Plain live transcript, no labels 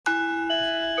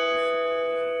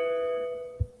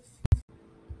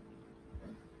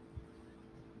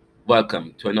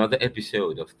Welcome to another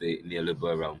episode of the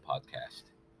Neoliberal Realm podcast.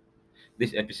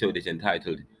 This episode is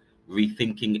entitled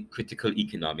Rethinking Critical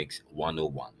Economics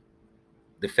 101.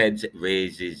 The Fed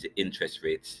raises interest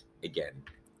rates again.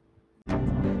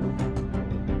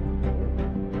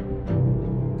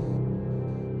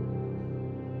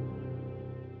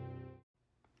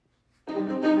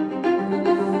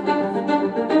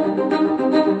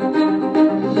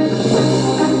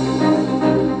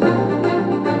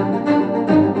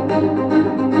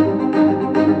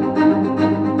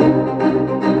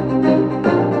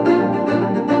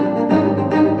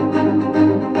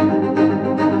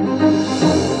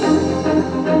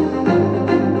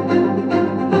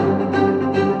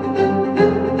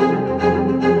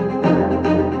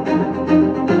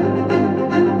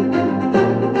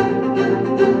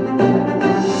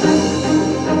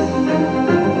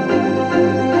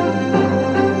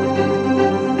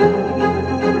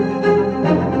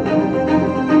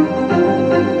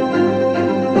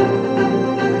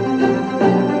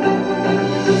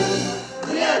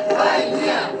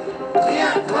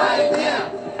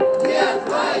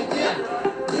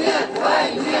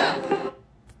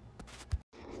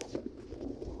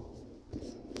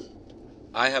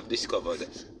 I have discovered,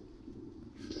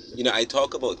 I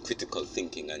talk about critical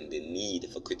thinking and the need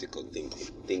for critical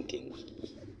thinking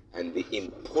and the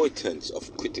importance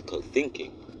of critical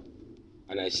thinking.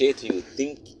 And I say to you,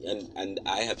 think, and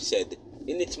I have said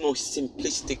in its most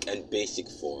simplistic and basic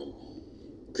form,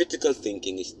 critical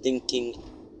thinking is thinking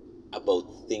about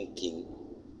thinking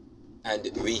and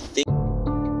rethinking.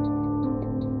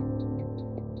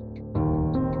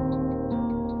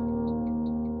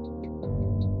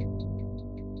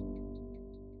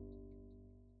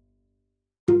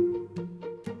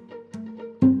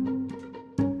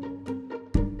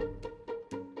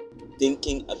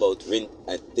 Thinking about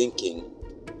thinking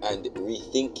and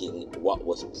rethinking what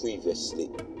was previously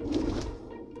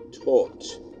taught.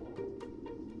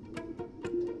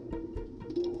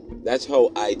 That's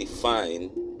how I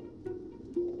define,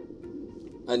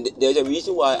 and there's a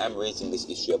reason why I'm raising this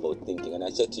issue about thinking. And I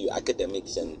said to you,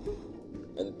 academics and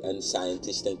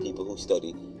scientists and people who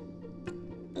study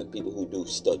and people who do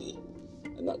study,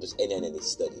 and not just any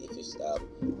study, just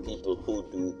people who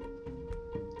do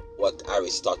what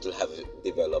Aristotle have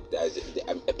developed as the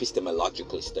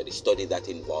epistemological study that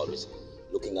involves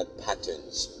looking at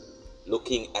patterns,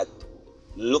 looking at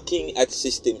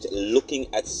systems, looking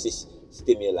at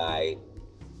stimuli,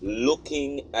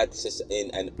 looking at in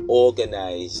an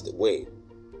organized way.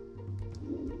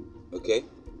 Okay?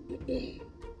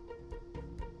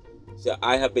 So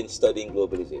I have been studying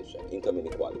globalization, income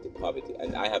inequality, poverty,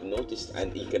 and I have noticed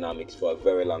economics for a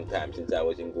very long time, since I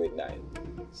was in grade 9.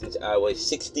 Since I was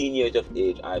 16 years of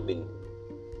age, I've been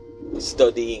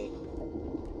studying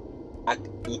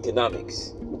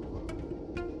economics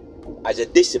as a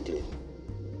discipline.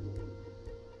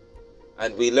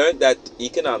 And we learned that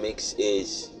economics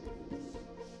is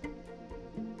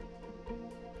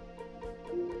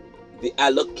the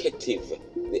allocative,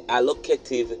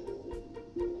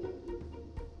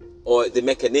 or the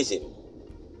mechanism,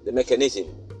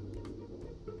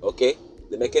 okay?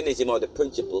 The mechanism or the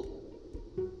principle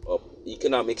of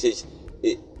economics is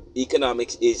the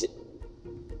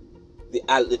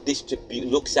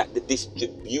looks at the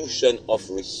distribution of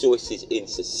resources in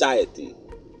society.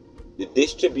 The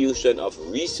distribution of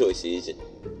resources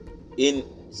in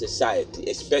society,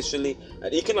 especially,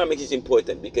 and economics is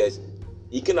important because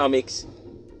economics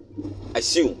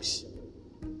assumes,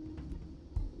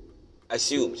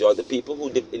 or the people who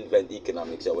invent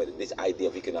economics, or this idea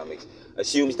of economics,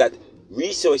 assumes that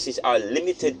resources are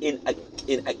limited in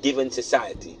a given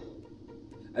society.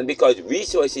 And because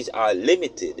resources are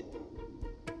limited,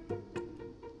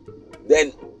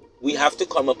 then we have to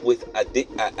come up with a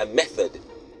method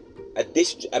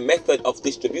of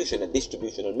distribution, a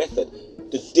distributional method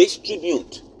to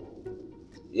distribute,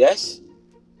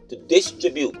 to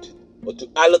distribute or to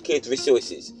allocate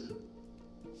resources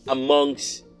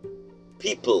amongst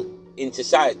people in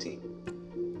society.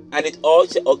 And it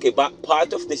also, but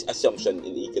part of this assumption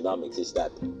in economics is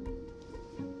that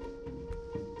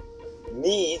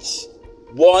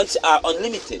wants are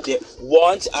unlimited. Their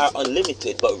wants are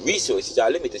unlimited, but resources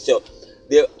are limited. So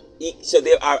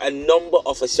there are a number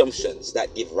of assumptions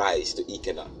that give rise to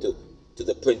to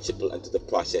the principle and to the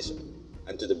process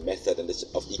and to the method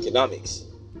of economics.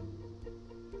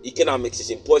 Economics is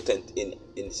important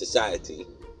in society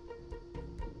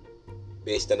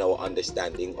based on our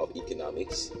understanding of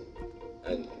economics,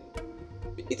 and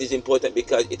it is important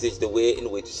because it is the way in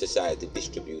which society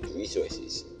distributes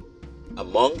resources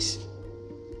amongst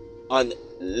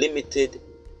unlimited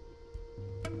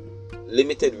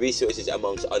limited resources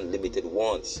amongst unlimited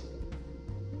wants.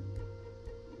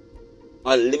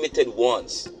 Unlimited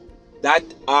wants that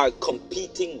are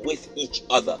competing with each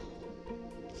other.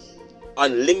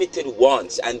 Unlimited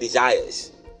wants and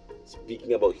desires.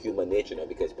 Speaking about human nature now,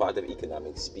 because part of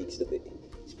economics speaks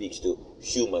to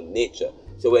human nature.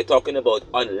 So we're talking about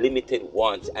unlimited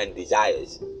wants and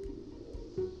desires.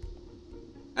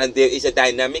 And there is a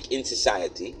dynamic in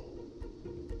society,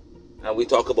 and we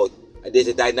talk about there's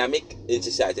a dynamic in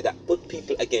society that put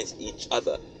people against each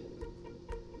other.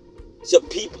 So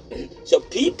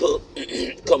people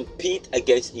compete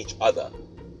against each other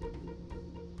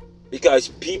because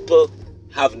people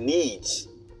have needs,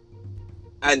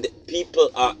 and people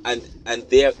are and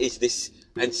there is this,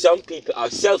 and some people are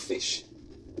selfish.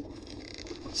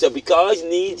 So because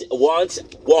needs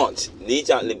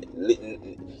are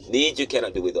needs you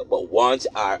cannot do without, but wants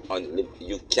are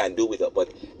you can do without,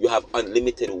 but you have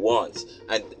unlimited wants,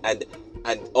 and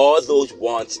all those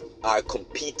wants are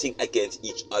competing against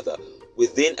each other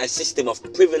within a system of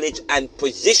privilege and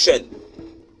position.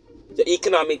 The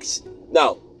economics,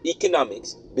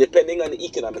 depending on the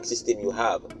economic system you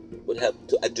have, would help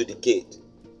to adjudicate,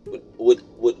 would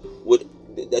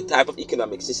the type of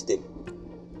economic system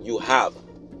you have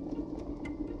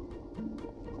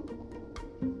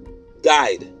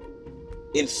guide,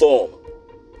 inform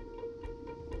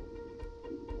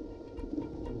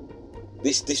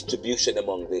this distribution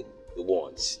among the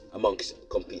wants, amongst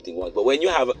competing wants.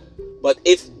 But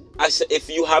if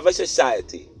you have a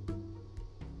society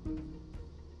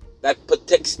that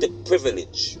protects the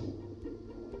privilege,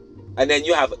 and then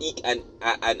you have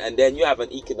and then you have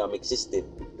an economic system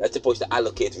that's supposed to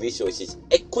allocate resources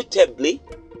equitably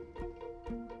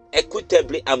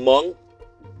among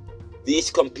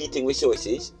these competing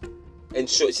resources, and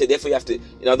so therefore you have to,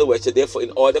 in other words, so therefore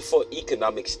in order for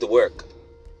economics to work,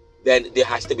 then there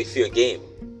has to be fair game.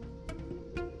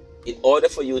 In order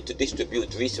for you to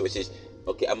distribute resources,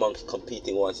 amongst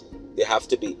competing ones, there have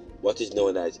to be what is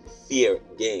known as fair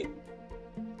game.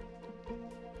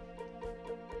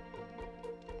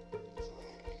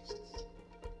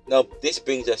 Now this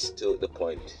brings us to the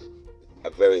point, a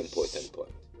very important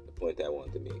point, the point I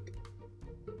want to make.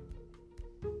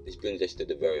 This brings us to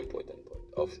the very important point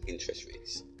of interest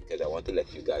rates, because I want to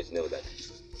let you guys know that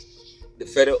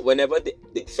whenever the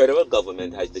federal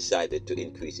government has decided to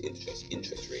increase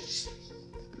interest rates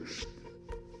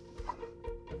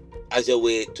as a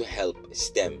way to help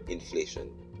stem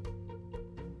inflation,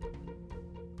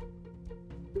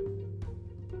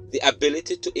 the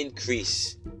ability to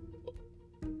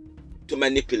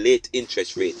manipulate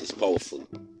interest rate is powerful,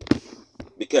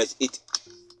 because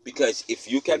if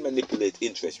you can manipulate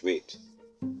interest rate,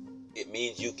 it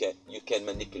means you can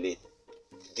manipulate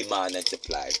demand and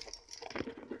supply.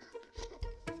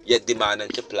 Yet demand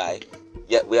and supply,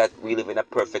 yet we live in a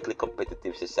perfectly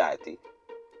competitive society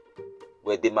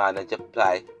where demand and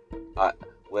supply are,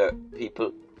 where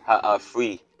people are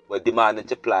free, where demand and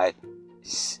supply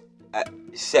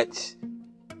sets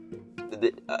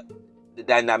the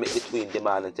dynamic between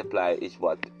demand and supply is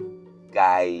what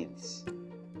guides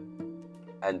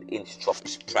and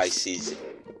instructs prices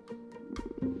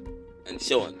and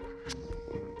so on.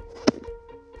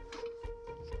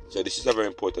 So this is a very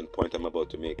important point I'm about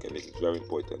to make, and it is very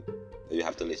important that you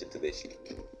have to listen to this.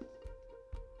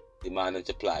 Demand and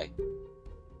supply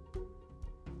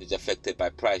is affected by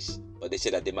price, but they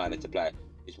say that demand and supply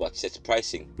is what sets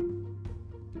pricing.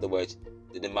 In other words,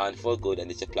 the demand for a good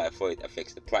and the supply for it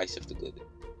affects the price of the good.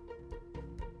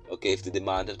 If the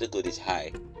demand of the good is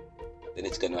high, then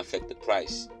it's going to affect the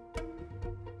price.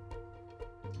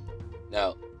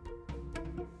 Now,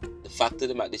 the fact of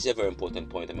the matter, this is a very important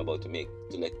point I'm about to make,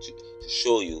 to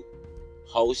show you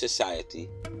how society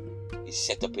is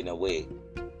set up in a way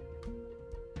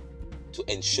to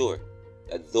ensure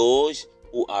that those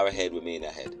who are ahead remain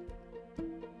ahead.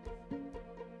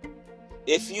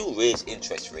 If you raise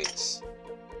interest rates,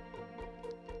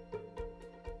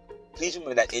 please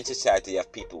remember that in society you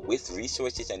have people with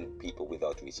resources and people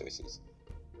without resources.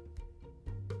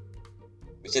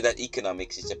 We say that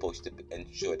economics is supposed to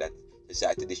ensure that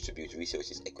society distributes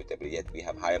resources equitably, yet we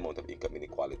have high amount of income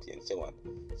inequality and so on.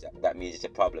 So that means it's a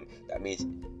problem. That means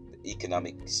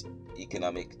economics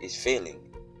is failing.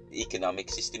 The economic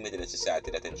system within a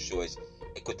society that ensures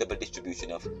equitable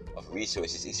distribution of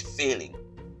resources is failing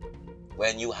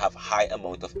when you have high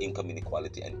amount of income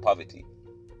inequality and poverty,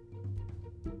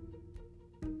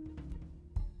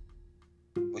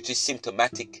 which is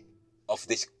symptomatic of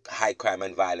this high crime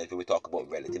and violence when we talk about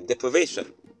relative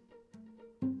deprivation.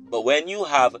 But when you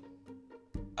have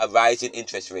a rising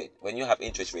interest rate, when you have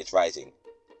interest rates rising,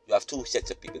 you have two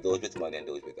sets of people, those with money and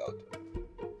those without.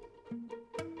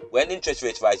 when interest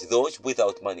rates rise, those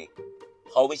without money,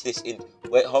 how does this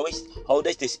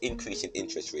increase in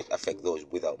interest rate affect those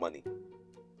without money?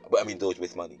 I mean, those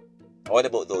with money. What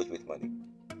about those with money?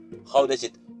 How does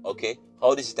it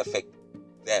affect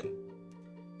them?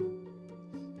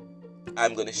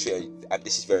 I'm going to share, and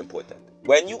this is very important.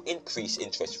 When you increase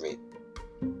interest rate,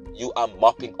 you are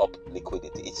mopping up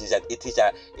liquidity.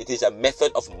 It is a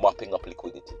method of mopping up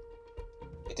liquidity.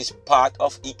 It is part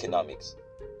of economics.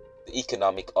 The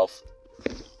economic of.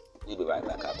 We'll be right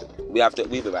back after.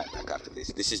 We'll be right back after this.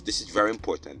 This is very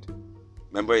important.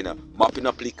 Remember, mopping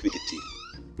up liquidity.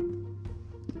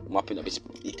 Mopping up its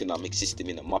economic system,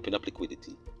 mopping up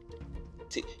liquidity.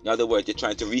 In other words, you're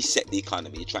trying to reset the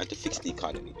economy. You're trying to fix the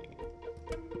economy.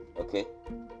 Okay?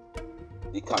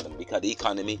 The economy, because the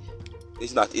economy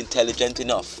is not intelligent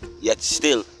enough. Yet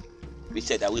still, we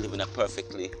said that we live in a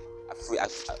perfectly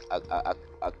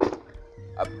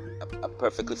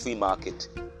free market.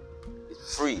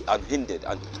 It's free, unhindered,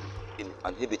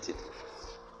 uninhibited.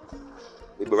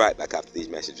 We'll be right back after these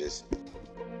messages.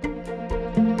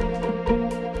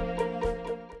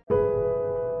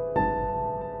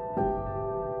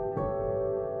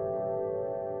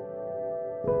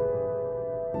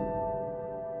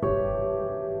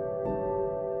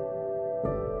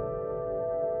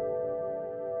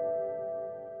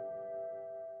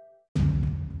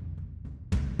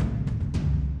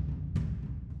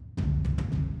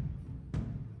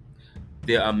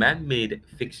 There are man-made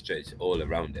fixtures all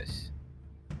around us.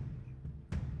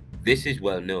 This is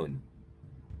well known.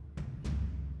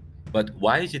 But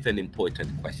why is it an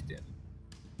important question?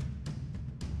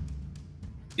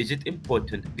 Is it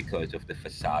important because of the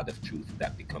facade of truth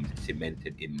that becomes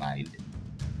cemented in mind,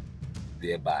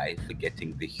 thereby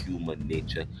forgetting the human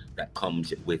nature that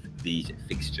comes with these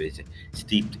fixtures,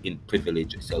 steeped in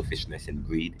privilege, selfishness, and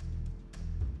greed,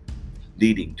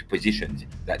 leading to positions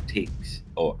that take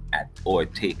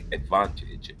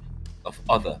advantage of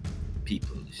other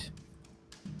people's?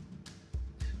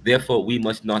 Therefore, we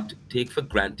must not take for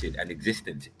granted an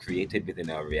existence created within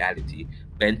our reality,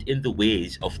 bent in the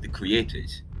ways of the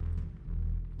creators,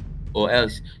 or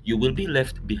else you will be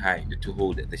left behind to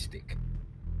hold the stick.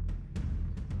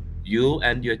 You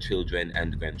and your children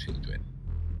and grandchildren.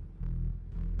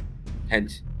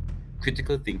 Hence,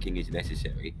 critical thinking is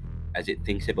necessary, as it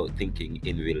thinks about thinking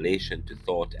in relation to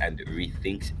thought and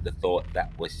rethinks the thought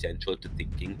that was central to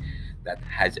thinking, that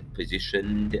has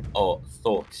positioned our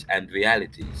thoughts and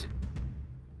realities.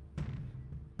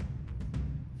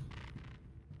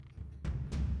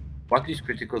 What is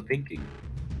critical thinking?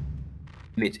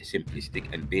 In its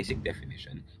simplistic and basic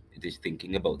definition, it is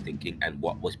thinking about thinking and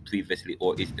what was previously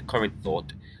or is the current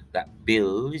thought that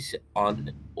builds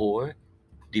on or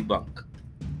debunk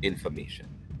information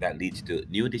that leads to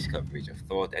new discoveries of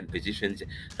thought and positions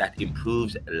that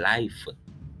improves life.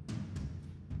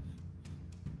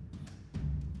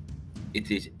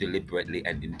 It is deliberately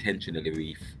and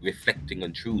intentionally reflecting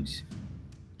on truths,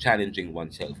 challenging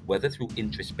oneself, whether through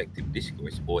introspective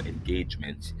discourse or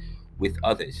engagements with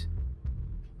others.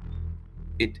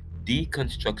 It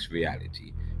deconstructs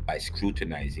reality by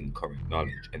scrutinizing current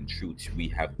knowledge and truths we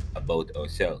have about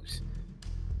ourselves.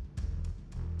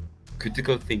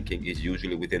 Critical thinking is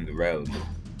usually within the realm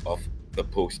of the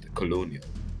postcolonial,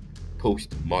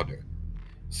 postmodern,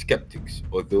 skeptics,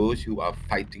 or those who are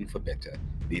fighting for better,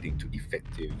 leading to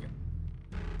effective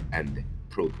and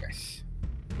progress,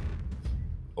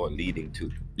 or leading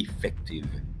to effective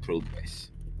progress.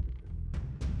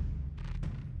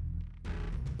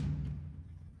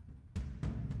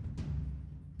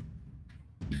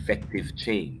 Effective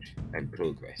change and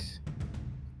progress.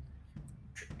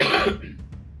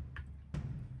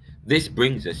 This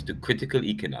brings us to critical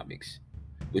economics,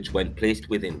 which, when placed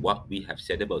within what we have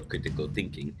said about critical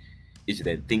thinking, is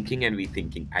then thinking and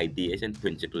rethinking ideas and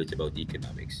principles about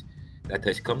economics that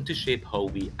has come to shape how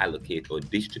we allocate or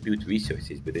distribute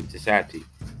resources within society.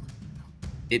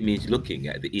 It means looking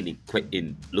at the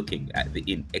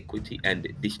inequity and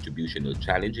distributional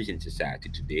challenges in society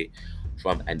today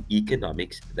from an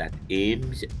economics that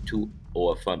aims to,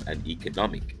 or from an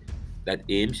economic that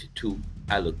aims to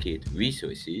allocate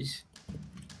resources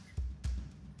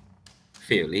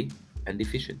fairly and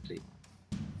efficiently.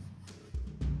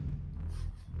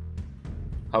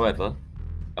 However,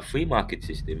 a free market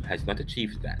system has not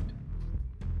achieved that.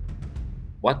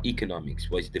 What economics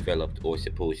was developed or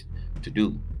supposed to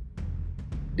do?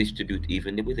 Distribute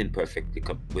evenly within a perfectly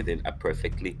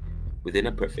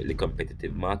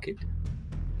competitive market.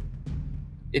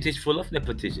 It is full of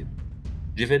nepotism,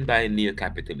 driven by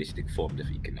neo-capitalistic forms of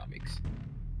economics.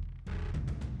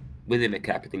 Within a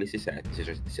capitalist society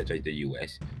such as the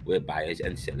US, where buyers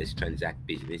and sellers transact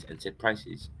business and set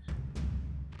prices.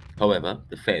 However,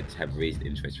 the Feds have raised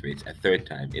interest rates a third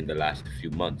time in the last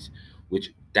few months,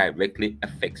 which directly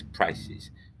affects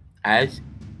prices as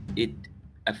it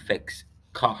affects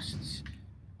costs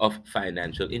of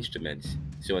financial instruments,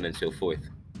 so on and so forth.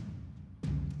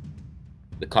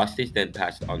 The cost is then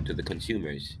passed on to the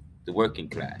consumers, the working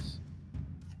class.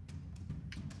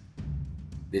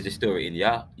 There's a story in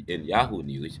Yahoo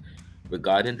News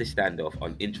regarding the standoff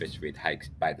on interest rate hikes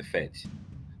by the Feds.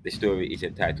 The story is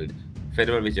entitled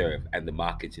Federal Reserve and the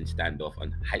Markets in Standoff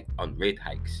on Rate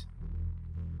Hikes.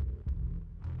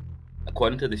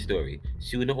 According to the story,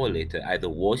 sooner or later, either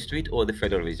Wall Street or the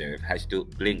Federal Reserve has to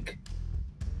blink.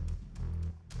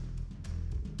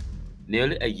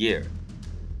 Nearly a year,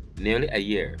 nearly a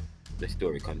year, the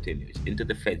story continues, into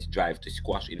the Fed's drive to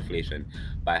squash inflation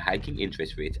by hiking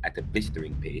interest rates at a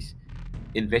blistering pace,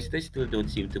 investors still don't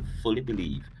seem to fully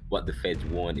believe what the Feds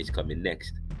warn is coming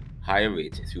next: higher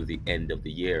rates through the end of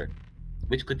the year,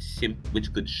 which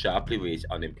could sharply raise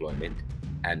unemployment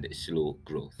and slow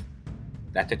growth.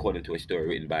 That's according to a story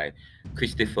written by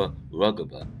Christopher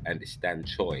Ruggeber and Stan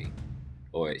Choi,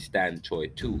 or Stan Choi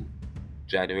 2,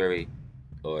 January,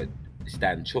 or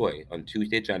Stan Choi on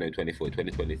Tuesday, January 24,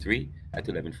 2023 at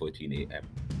 11:14 a.m.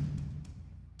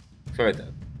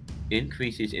 Further,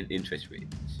 increases in interest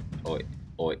rates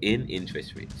or in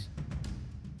interest rates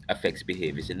affects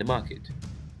behaviors in the market.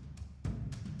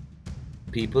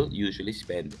 People usually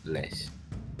spend less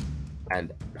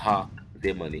and park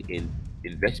their money in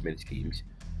investment schemes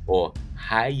or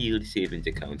high yield savings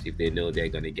accounts if they know they're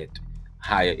going to get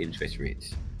higher interest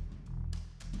rates.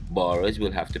 Borrowers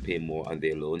will have to pay more on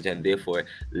their loans, and therefore,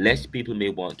 less people may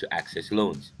want to access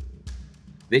loans.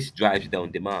 This drives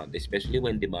down demand, especially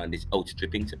when demand is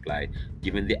outstripping supply,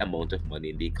 given the amount of money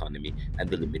in the economy and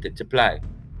the limited supply.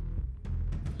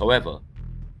 However,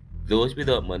 those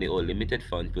without money or limited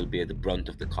funds will bear the brunt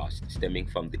of the cost stemming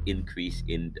from the increase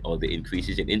in or the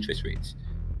increases in interest rates.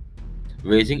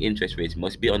 Raising interest rates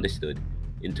must be understood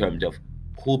in terms of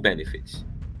who benefits: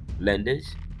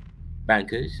 lenders,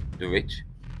 bankers, the rich,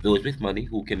 those with money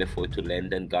who can afford to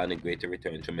lend and garner greater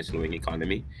returns from a slowing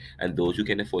economy, and those who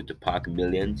can afford to park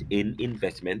millions in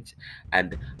investments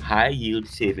and high yield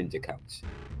savings accounts.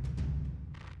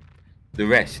 The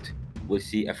rest will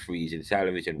see a freeze in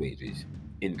salaries and wages,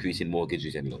 increase in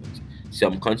mortgages and loans.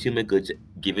 Some consumer goods,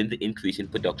 given the increase in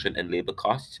production and labor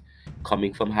costs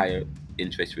coming from higher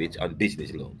interest rates on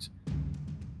business loans.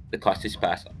 The cost is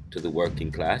passed to the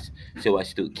working class so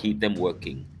as to keep them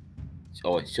working,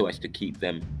 or so as to keep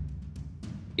them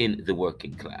in the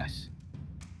working class,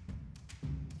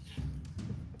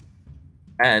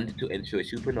 and to ensure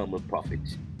supernormal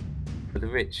profits for the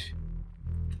rich.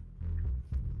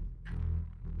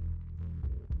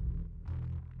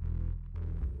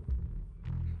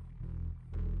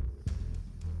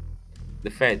 The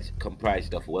Fed,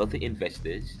 comprised of wealthy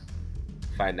investors,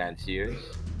 financiers,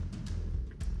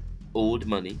 old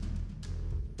money,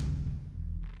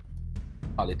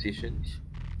 politicians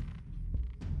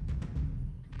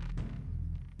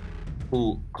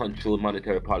who control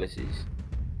monetary policies,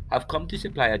 have come to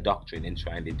supply a doctrine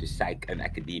enshrined into psych and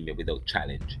academia without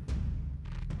challenge.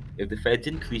 If the Feds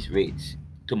increase rates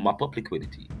to mop up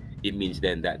liquidity, it means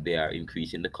then that they are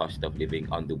increasing the cost of living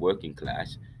on the working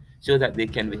class so that they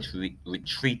can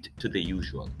retreat to the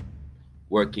usual,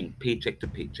 working paycheck to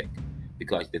paycheck,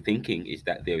 because the thinking is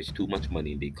that there is too much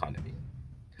money in the economy.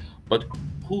 But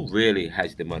who really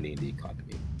has the money in the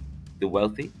economy? The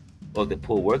wealthy or the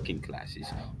poor working classes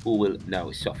who will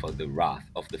now suffer the wrath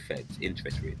of the Fed's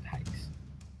interest rate hikes?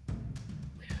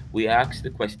 We asked the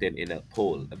question in a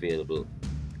poll available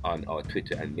on our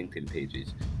Twitter and LinkedIn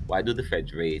pages. Why do the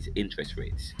Feds raise interest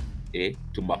rates? A.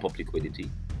 To mop up liquidity.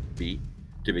 B.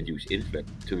 To reduce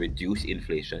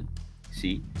inflation.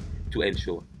 C. To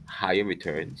ensure higher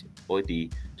returns. Or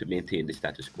D. To maintain the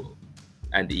status quo.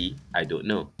 And E. I don't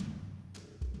know.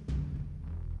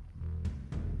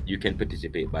 You can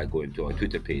participate by going to our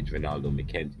Twitter page, Ronaldo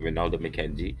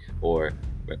McKenzie, or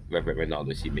Reverend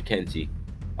Ronaldo C. McKenzie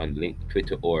on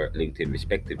Twitter or LinkedIn,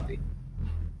 respectively.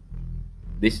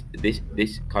 This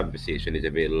conversation is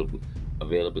available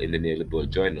in the neoliberal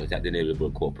journals at the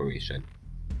Neoliberal Corporation.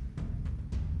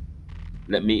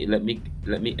 Let me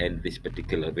end this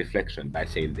particular reflection by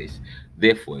saying this.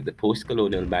 Therefore, the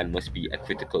postcolonial man must be a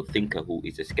critical thinker who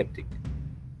is a skeptic,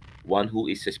 one who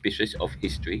is suspicious of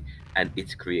history and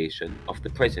its creation of the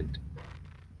present.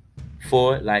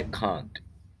 For, like Kant,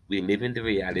 we live in the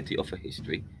reality of a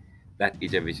history that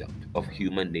is a result of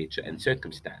human nature and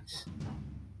circumstance.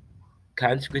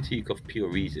 Kant's critique of pure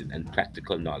reason and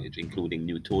practical knowledge, including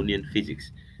Newtonian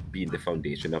physics being the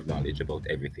foundation of knowledge about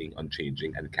everything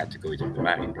unchanging and categories of the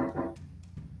mind,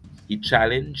 he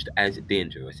challenged as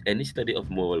dangerous any study of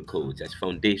moral codes as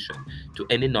foundation to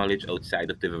any knowledge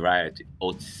outside of the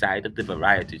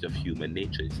varieties of human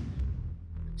natures.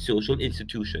 Social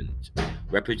institutions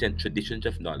represent traditions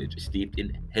of knowledge steeped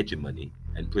in hegemony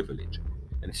and privilege,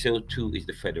 and so too is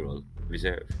the Federal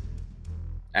Reserve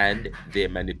and their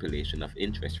manipulation of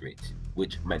interest rates,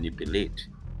 which manipulate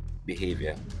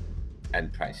behavior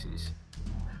and prices.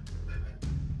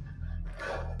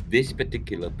 This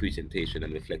particular presentation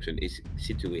and reflection is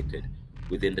situated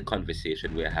within the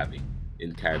conversation we're having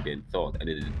in Caribbean Thought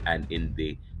and in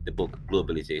the book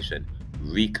Globalization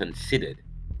Reconsidered.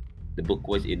 The book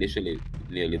was initially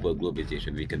Neoliberal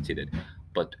Globalization Reconsidered,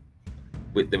 but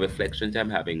with the reflections I'm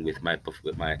having with my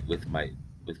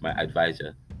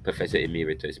advisor, Professor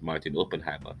Emeritus Martin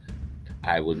Oppenheimer,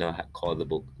 I will now call the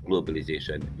book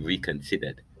Globalization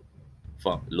Reconsidered,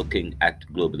 for looking at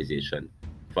globalization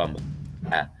from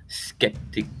a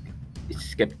skeptic's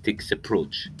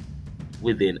approach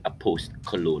within a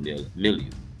post-colonial milieu.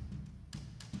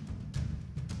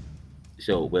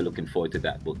 So we're looking forward to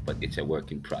that book, but it's a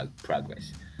work in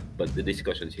progress. But the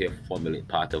discussions here formulate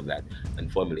part of that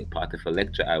and formulate part of a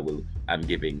lecture I'm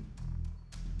giving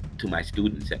to my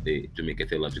students at the Jamaica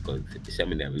Theological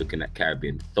Seminary, looking at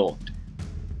Caribbean thought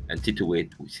and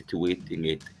situating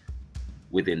it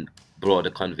within broader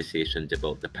conversations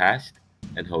about the past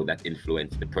and how that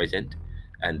influenced the present,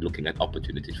 and looking at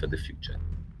opportunities for the future.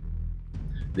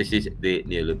 This is the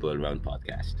Neoliberal Round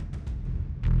Podcast.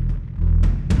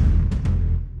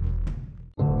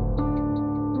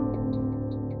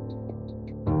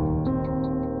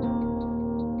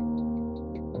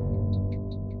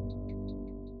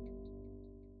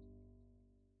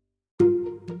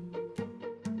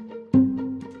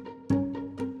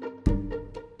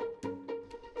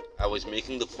 I was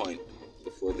making the point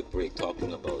before the break,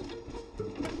 talking about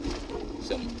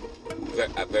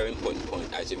a very important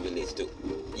point as it relates to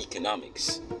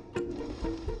economics.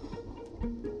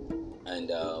 And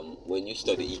when you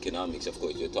study economics, of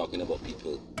course, you're talking about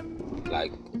people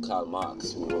like Karl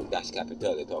Marx, who wrote Das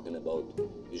Kapital. You're talking about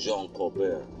Jean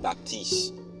Colbert,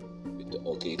 Baptiste.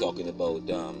 Okay, you're talking about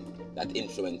that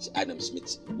influenced Adam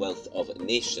Smith's Wealth of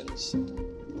Nations.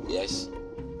 Yes.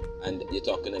 And you're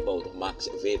talking about Max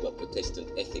Weber, Protestant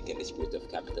Ethic and the Spirit of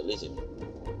Capitalism,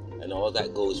 and all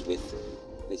that goes with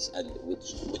this, and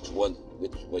which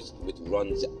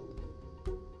runs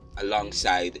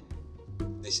alongside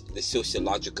the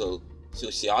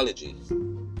sociology.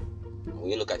 When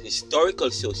you look at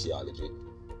historical sociology,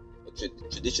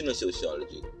 traditional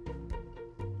sociology,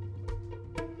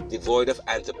 devoid of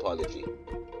anthropology,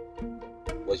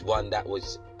 was one that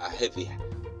was a heavy,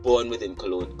 born within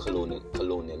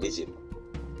colonialism,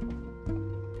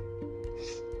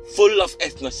 full of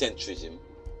ethnocentrism,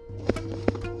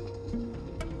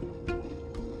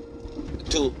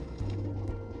 to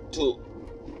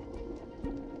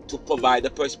provide a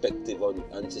perspective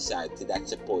on society that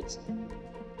supports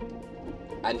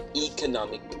an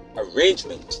economic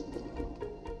arrangement.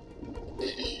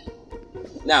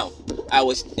 Now,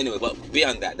 but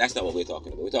beyond that, that's not what we're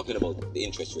talking about. We're talking about the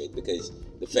interest rate, because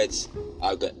the Feds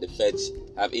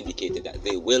have indicated that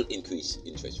they will increase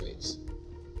interest rates,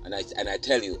 and I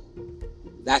tell you,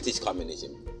 that is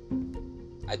communism.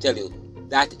 I tell you,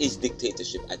 that is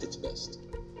dictatorship at its best.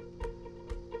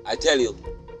 I tell you,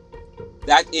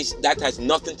 that has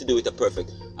nothing to do with the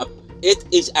perfect.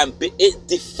 It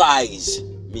defies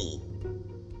me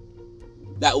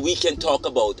that we can talk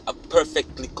about a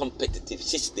perfectly competitive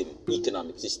system,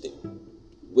 economic system,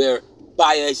 where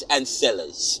buyers and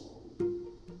sellers,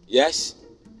 yes,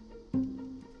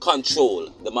 control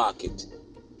the market,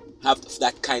 have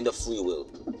that kind of free will.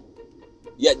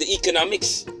 Yet the economic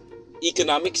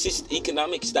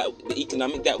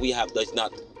that we have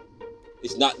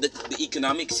is not the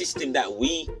economic system that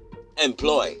we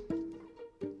employ.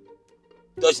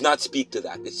 Does not speak to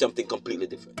that. It's something completely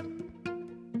different.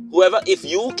 If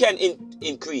you can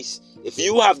increase, if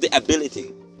you have the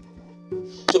ability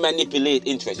to manipulate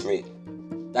interest rate,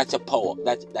 that's a power.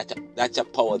 That's a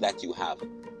power that you have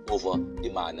over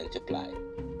demand and supply,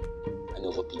 and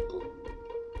over people.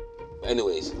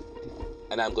 Anyways,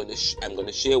 and I'm going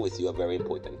to share with you a very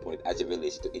important point as it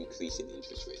relates to increasing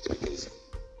interest rates, because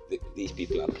these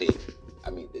people are playing.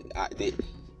 I mean,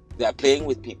 they are playing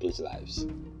with people's lives.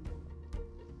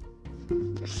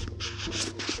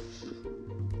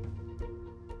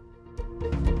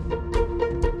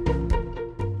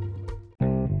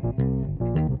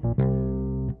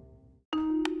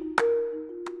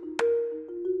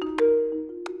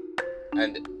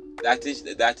 And that is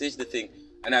the thing.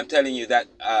 And I'm telling you that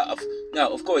now,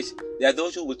 of course, there are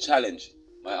those who will challenge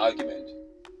my argument,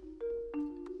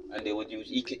 and they would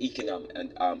use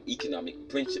economic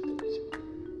principles,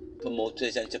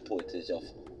 promoters and supporters of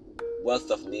wealth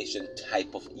of nation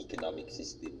type of economic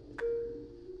system,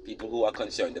 people who are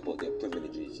concerned about their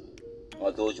privileges,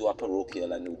 or those who are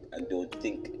parochial and don't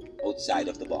think outside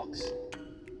of the box.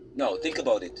 No, think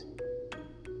about it.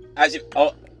 As if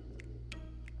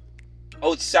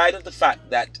outside of the fact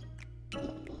that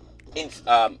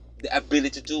the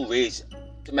ability to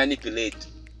manipulate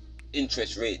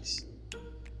interest rates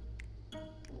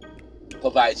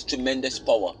provides tremendous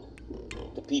power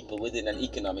to people within an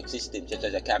economic system such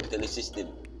as a capitalist system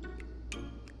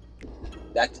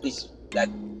that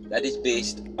is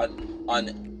based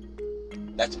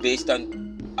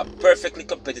on a perfectly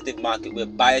competitive market where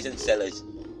buyers and sellers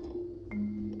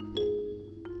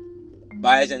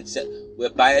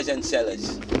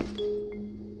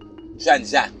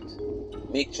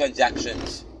make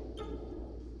transactions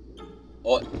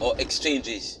or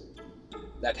exchanges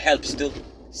that helps to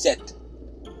set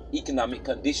economic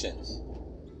conditions.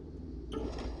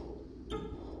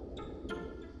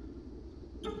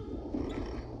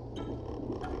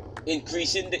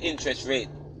 Increasing the interest rate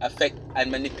affect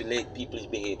and manipulate people's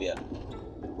behavior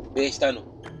based on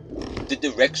the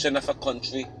direction of a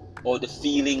country or the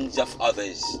feelings of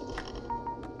others.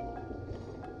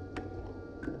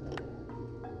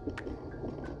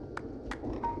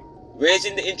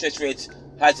 Raising the interest rates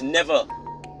has never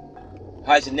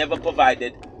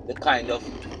provided the kind of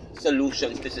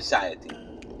solutions to society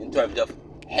in terms of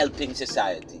helping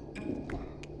society.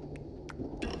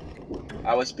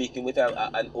 I was speaking with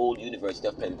an old University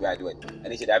of Penn graduate, and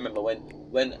he said, "I remember when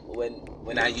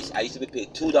I used to be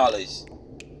paid $2.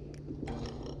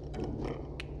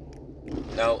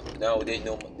 Now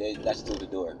that's through the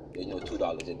door. There's no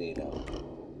 $2 a day now.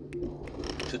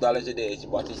 $2 a day is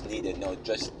what is needed now.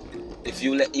 Just if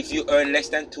you earn less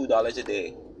than $2 a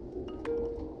day,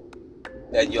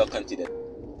 then you're considered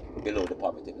living below the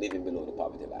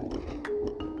poverty line.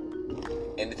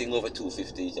 Anything over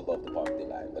 $2.50 is above the poverty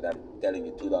line. But I'm telling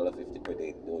you, $2.50 per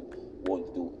day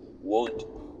won't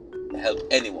help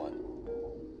anyone."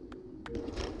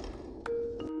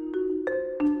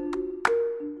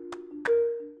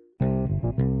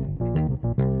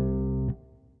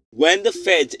 When the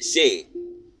Feds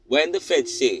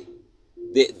say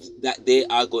that they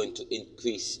are going to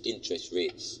increase interest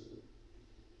rates,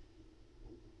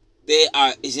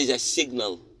 it is a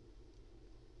signal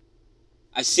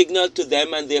to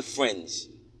them and their friends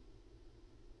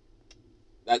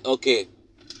that, okay,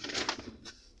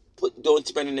 don't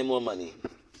spend any more money.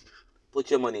 Put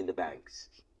your money in the banks.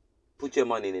 Put your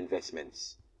money in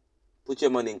investments. Put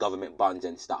your money in government bonds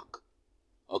and stock.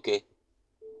 Okay?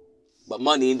 But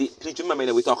please remember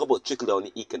that we talk about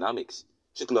trickle-down economics.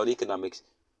 Trickle-down economics,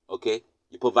 okay?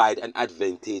 You provide an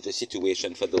advantageous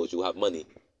situation for those who have money.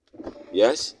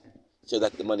 Yes? So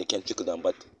that the money can trickle down,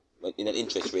 but in an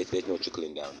interest rate, there's no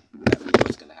trickling down. That's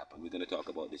what's going to happen. We're going to talk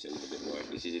about this a little bit more.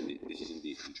 This is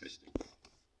indeed interesting.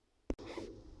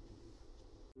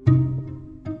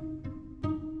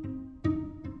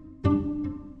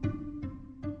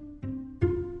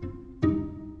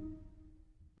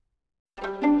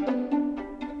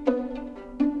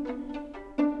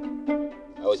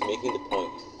 I was making the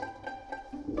point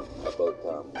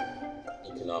about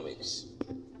economics,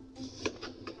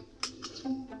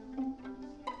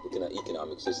 looking at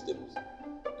economic systems,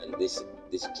 and this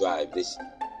drive, this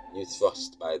new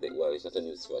thrust it's not a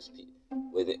new thrust,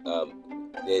 where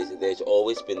there's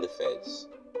always been the Feds.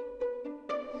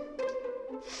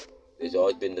 There's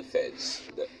always been the Feds,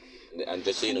 and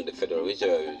just so you know, the Federal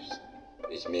Reserve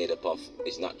is made up of.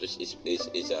 It's not just.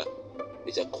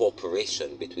 It's a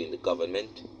corporation between the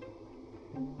government,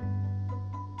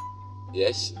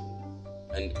 yes,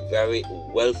 and very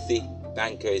wealthy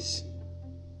bankers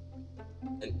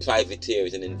and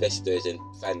privateers and investors and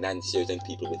financiers and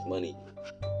people with money.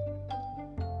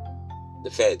 The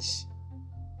Feds,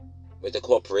 with a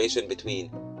corporation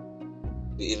between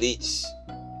the elites,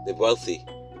 the wealthy,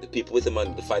 the people with the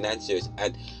money, the financiers,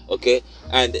 and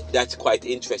that's quite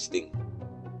interesting.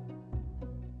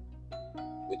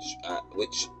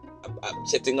 Which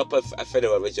setting up a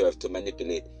Federal Reserve to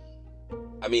manipulate,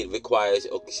 requires,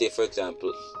 say for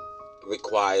example,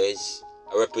 requires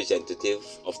a representative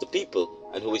of the people,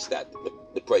 and who is that?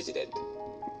 The president.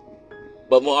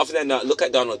 But more often than not, look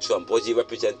at Donald Trump. Was he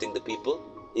representing the people?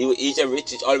 He's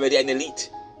already an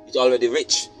elite. He's already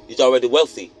rich. He's already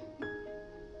wealthy.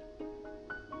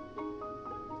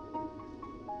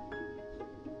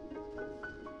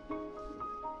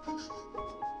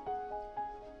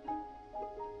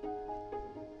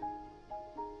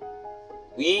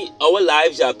 Our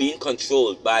lives are being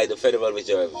controlled by the Federal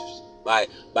Reserve, by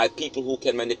people who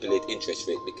can manipulate interest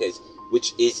rate, because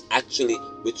which is a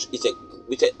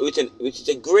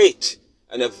great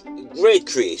and a great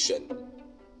creation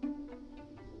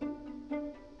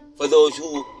for those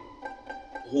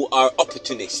who are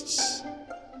opportunists.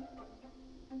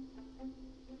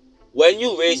 When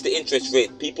you raise the interest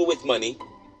rate, people with money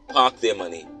park their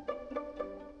money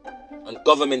on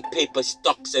government paper,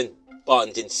 stocks and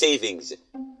bonds and savings.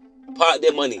 Park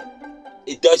their money.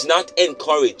 It does not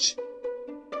encourage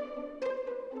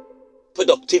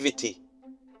productivity.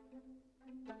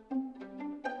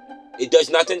 It does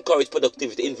not encourage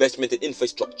productivity, investment in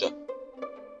infrastructure.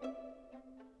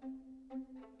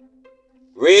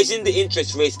 Raising the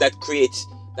interest rates that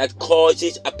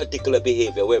causes a particular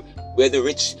behavior where the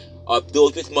rich or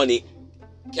those with money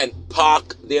can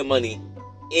park their money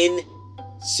in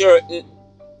certain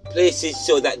places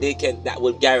so that that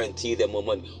will guarantee them more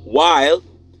money, while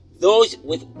those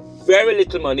with very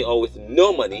little money or with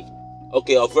no money,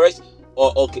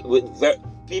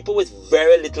 people with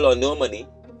very little or no money,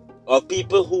 or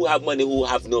people who have money who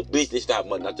have no business to have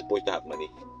money, not supposed to have money,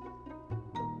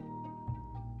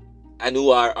 and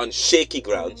who are on shaky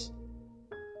grounds,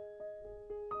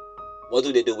 what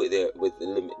do they do with the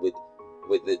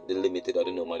limited or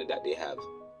the no money that they have?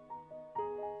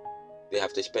 They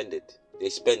have to spend it. They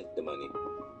spend the money.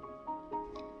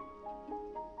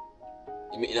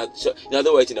 In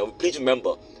other words, please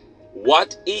remember,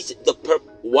 what is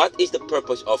the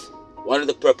purpose of one of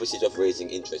the purposes of raising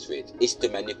interest rates is to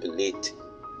manipulate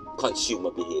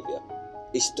consumer behavior,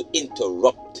 is to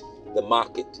interrupt the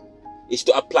market, is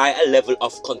to apply a level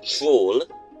of control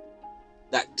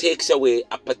that takes away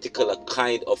a particular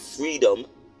kind of freedom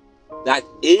that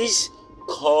is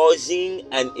causing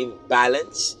an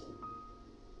imbalance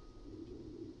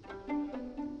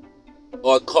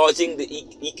or causing the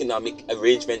economic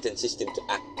arrangement and system to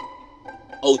act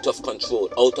out of control,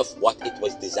 out of what it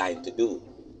was designed to do,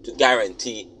 to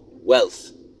guarantee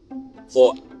wealth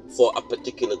for a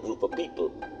particular group of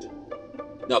people.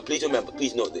 Now, please remember,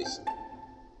 please note this.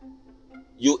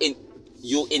 You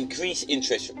increase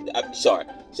interest.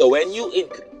 So when you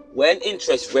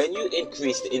increase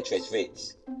the interest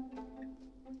rates,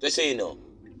 just so you know,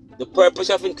 the purpose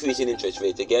of increasing interest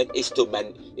rates again is to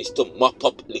mop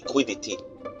up liquidity.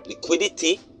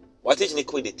 Liquidity. What is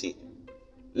liquidity?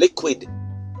 Liquid.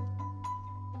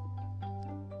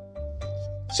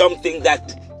 Something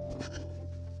that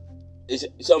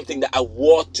a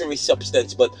watery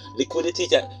substance, but liquidity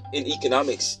in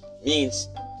economics means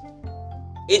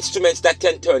instruments that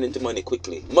can turn into money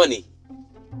quickly. Money.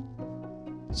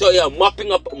 So you're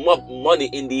mopping up money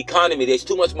in the economy. There's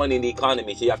too much money in the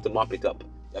economy, so you have to mop it up.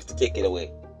 You have to take it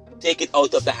away. Take it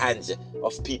out of the hands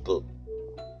of people.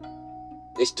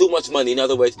 There's too much money. In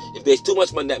other words, if there's too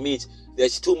much money, that means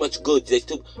there's too much goods.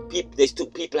 People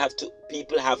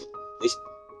have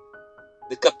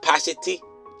the capacity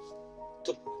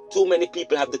to. Too many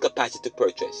people have the capacity to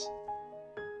purchase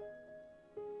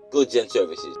goods and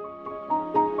services.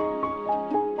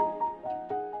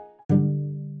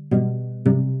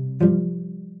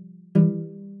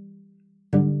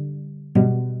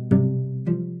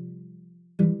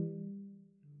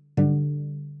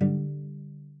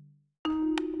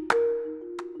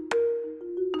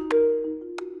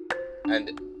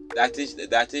 And that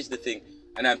is the thing.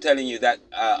 And I'm telling you that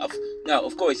now,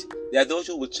 of course, there are those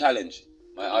who will challenge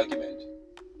my argument,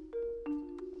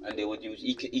 and they would use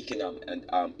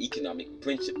economic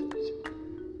principles,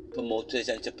 promoters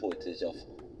and supporters of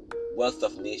wealth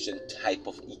of nation type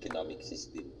of economic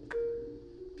system,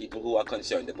 people who are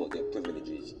concerned about their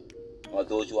privileges, or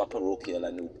those who are parochial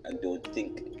and don't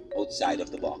think outside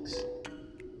of the box.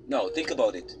 No, think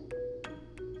about it.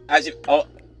 As if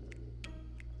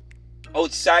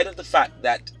outside of the fact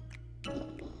that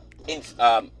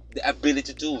the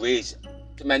ability to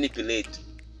manipulate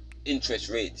interest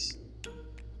rates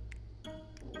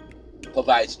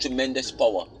provides tremendous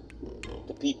power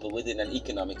to people within an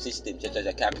economic system such as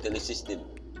a capitalist system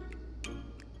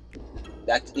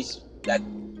that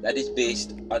is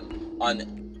based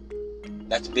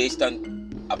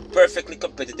on a perfectly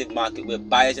competitive market where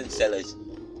buyers and sellers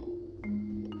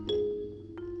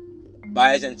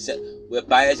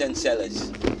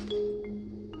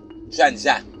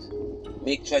transact,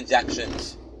 make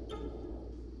transactions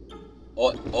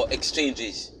or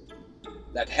exchanges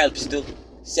that helps to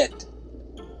set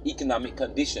economic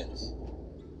conditions.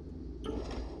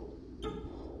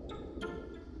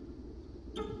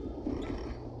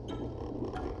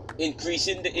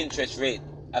 Increasing the interest rate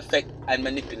affect and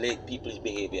manipulate people's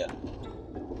behavior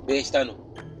based on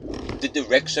the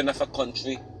direction of a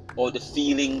country, or the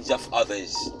feelings of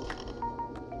others.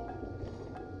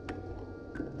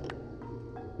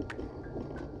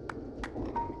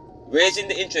 Raising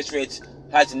the interest rates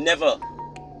has never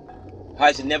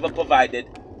provided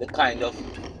the kind of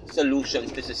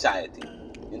solutions to society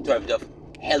in terms of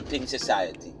helping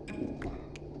society.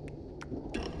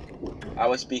 I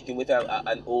was speaking with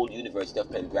an old University of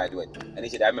Penn graduate, and he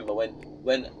said, I remember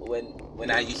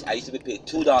when I used to be paid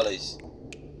 $2.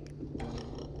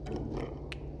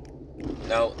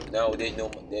 Now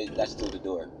that's through the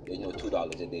door. There's no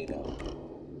 $2 a day now.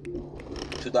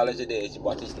 $2 a day is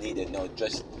what is needed now.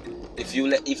 Just if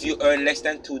you earn less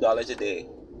than $2 a day,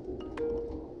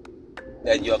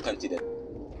 then you're considered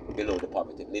living below the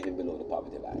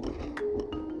poverty line.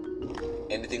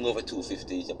 Anything over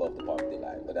 $2.50 is above the poverty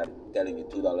line. But I'm telling you,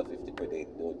 $2.50 per day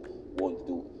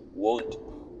won't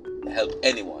help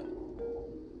anyone.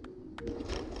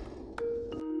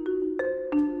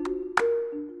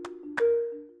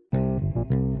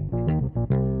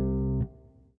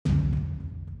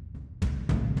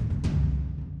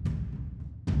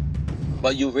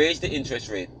 But you raise the interest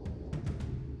rate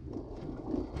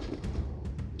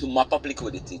to mop up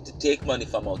liquidity, to take money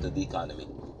from out of the economy.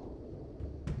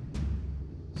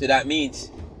 So that means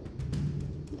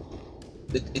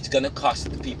that it's gonna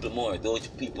cost the people more. Those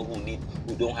people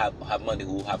who don't have money,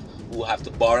 who have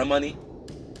to borrow money.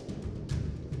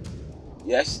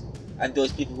 Yes, and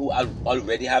those people who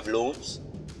already have loans,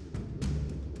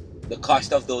 the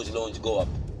cost of those loans go up.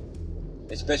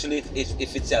 Especially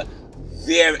if it's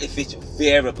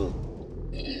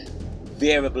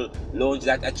variable loans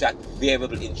that attract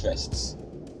variable interests.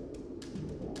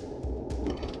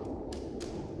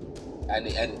 And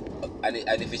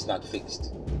if it's not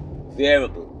fixed,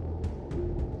 variable.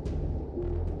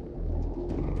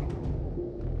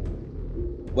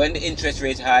 When the interest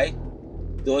rate is high,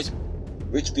 those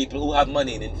rich people who have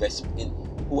money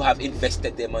who have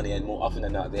invested their money, and more often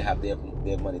than not they have their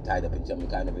money tied up in some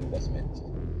kind of investment,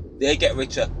 they get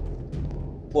richer.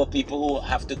 Poor people who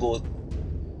have to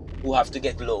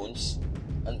get loans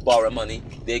and borrow money,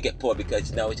 they get poor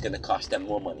because now it's going to cost them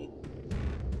more money.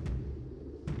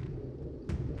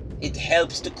 It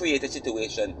helps to create a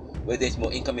situation where there's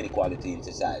more income inequality in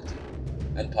society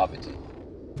and poverty.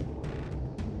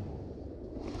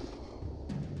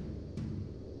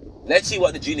 Let's see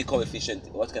what's going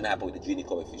to happen with the Gini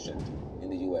coefficient in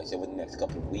the US over the next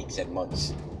couple of weeks and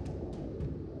months.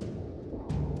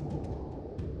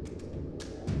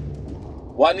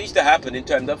 What needs to happen in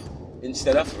terms of,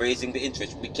 instead of raising the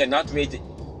interest, we cannot raise it.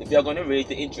 If you're going to raise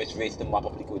the interest rates to mop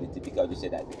up liquidity, because you say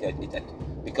that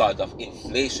because of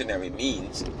inflationary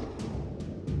means,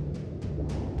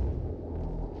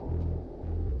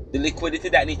 the liquidity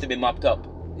that needs to be mopped up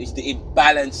is the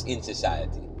imbalance in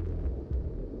society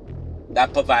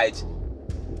that provides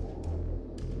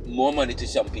more money to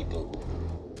some people.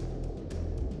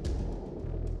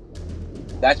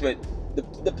 That's what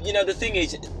the thing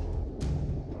is.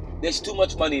 There's too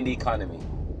much money in the economy.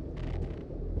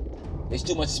 There's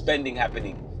too much spending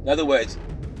happening. In other words,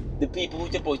 the people who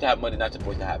are supposed to have money are not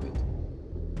supposed to have it.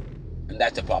 And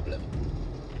that's a problem.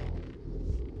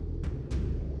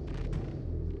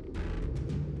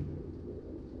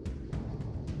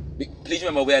 Please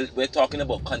remember, we're talking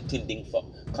about contending for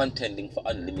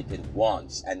unlimited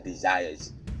wants and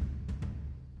desires.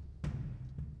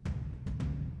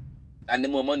 And the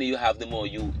more money you have, the more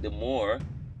you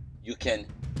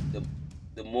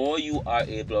are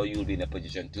able, or you'll be in a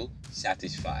position to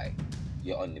satisfy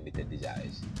your unlimited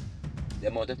desires. The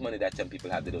amount of money that some people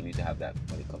have, they don't need to have that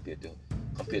money compared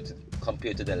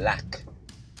to the lack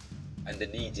and the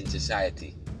needs in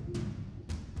society.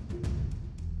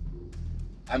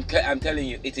 I'm telling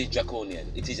you, it is draconian.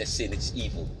 It is a sin. It's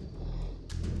evil.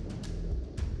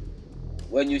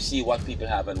 When you see what people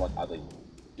have and what others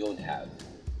don't have,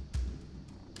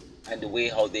 and the way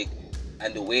how they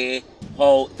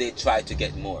try to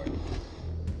get more,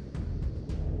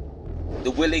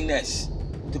 the willingness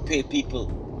to pay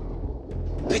people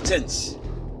pittance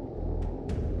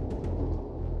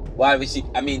while receive.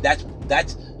 I mean, that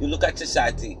you look at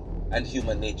society and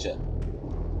human nature.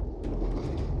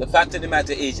 The fact of the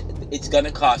matter is, it's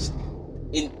gonna cost.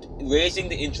 Raising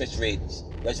the interest rates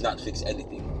does not fix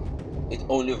anything. It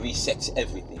only resets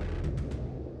everything.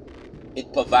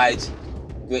 It provides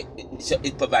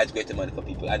greater money for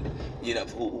people, and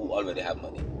who already have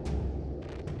money.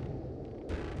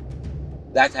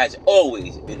 That has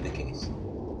always been the case.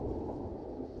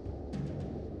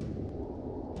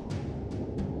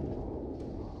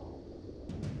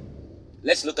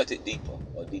 Let's look at it deeper.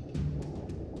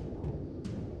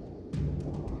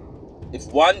 If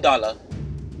 $1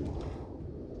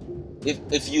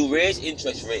 If you raise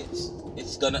interest rates,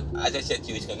 it's gonna, as I said to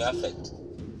you, it's gonna affect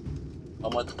how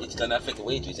much. It's gonna affect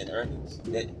wages and earnings.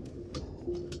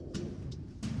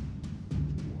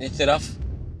 Instead of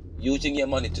using your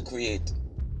money to create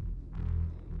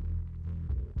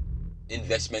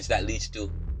investments that leads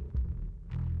to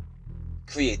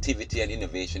creativity and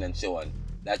innovation and so on,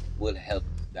 that will help,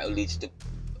 that leads to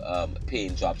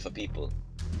paying jobs for people,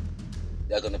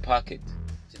 they're going to park it.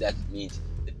 So that means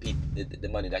the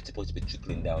money that's supposed to be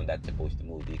trickling down, that's supposed to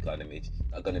move the economy, it's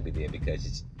not going to be there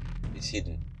because it's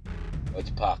hidden or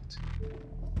it's parked.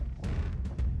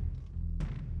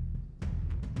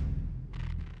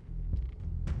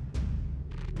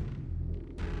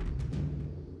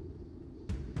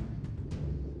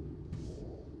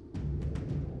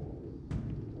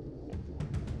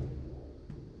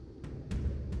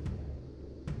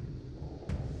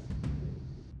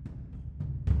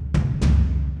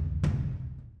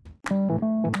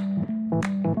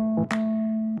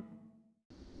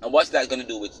 And what's that going to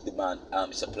do with demand,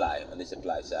 supply on the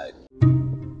supply side?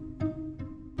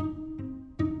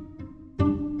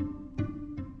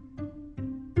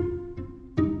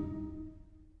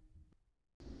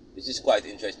 This is quite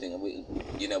interesting. And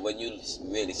when you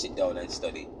really sit down and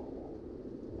study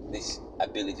this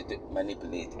ability to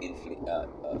manipulate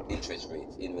interest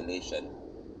rates in relation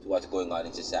to what's going on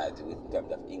in society in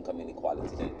terms of income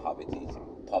inequality and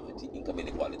income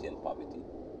inequality and poverty,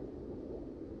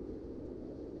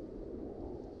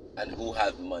 and who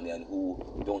have money and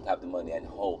who don't have the money, and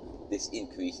how this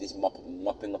increase, this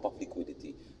mopping up of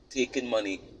liquidity, taking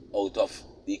money out of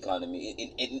the economy.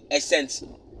 In essence,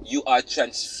 you are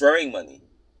transferring money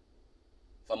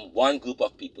from one group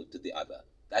of people to the other.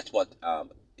 That's what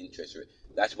interest rate.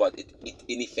 That's what it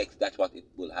in effect. That's what it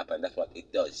will happen. That's what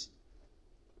it does.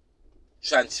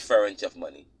 Transference of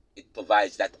money. It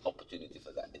provides that opportunity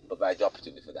for that. It provides the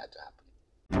opportunity for that to happen.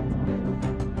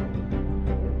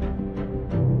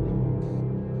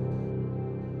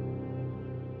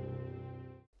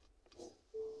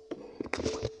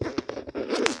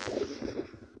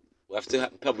 We have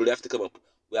to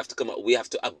We have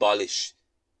to abolish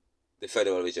the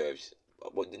Federal Reserves.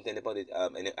 But didn't anybody?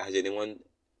 Has anyone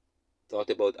thought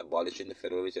about abolishing the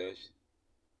Federal Reserves?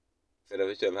 Federal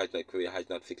Reserve has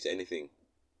not fixed anything.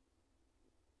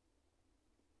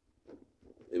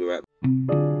 We'll be right.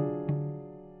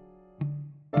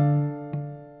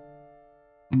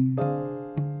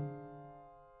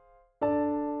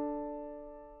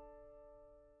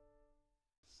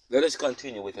 Let us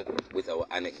continue with our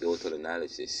anecdotal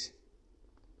analysis,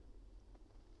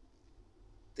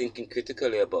 thinking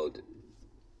critically about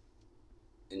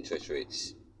interest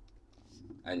rates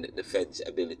and the Fed's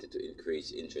ability to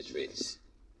increase interest rates,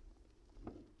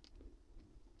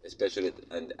 especially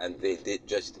and they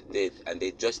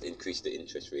just increased the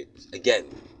interest rates again.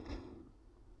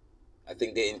 I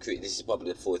think they increased. This is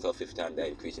probably the fourth or fifth time they're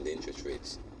increasing the interest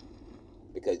rates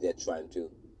because they're trying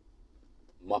to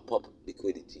mop up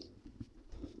liquidity.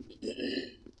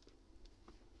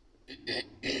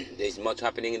 There's much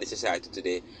happening in the society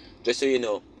today. Just so you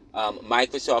know,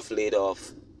 Microsoft laid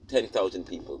off 10,000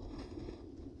 people.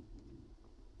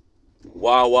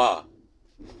 Wawa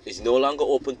is no longer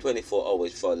open 24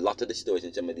 hours for a lot of the stores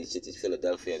in some of these cities,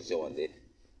 Philadelphia and so on.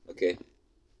 Okay.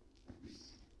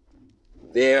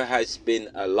 There has been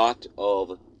a lot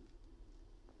of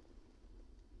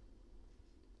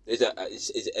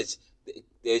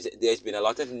there's been a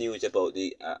lot of news about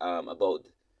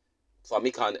from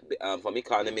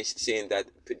economists saying that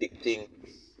predicting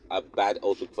a bad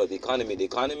outlook for the economy. The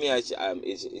economy is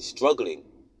struggling.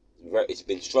 It's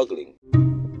been struggling.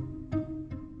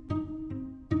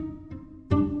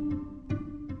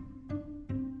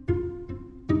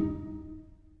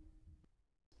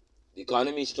 The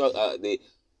economy is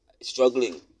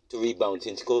struggling to rebound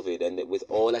since COVID, and with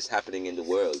all that's happening in the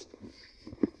world.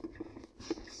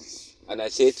 And I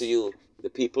say to you, the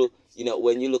people,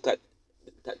 when you look at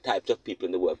the types of people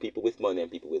in the world, people with money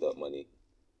and people without money,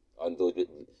 and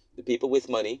the people with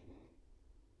money,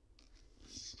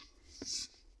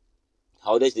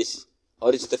 how does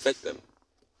it affect them?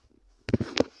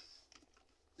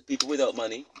 The people without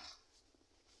money,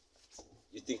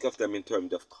 you think of them in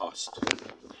terms of cost.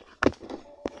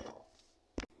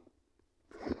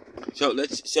 So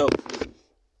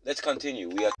let's continue.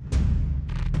 We're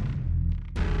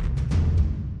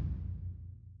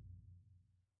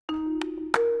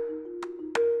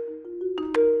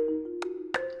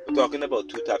talking about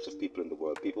two types of people in the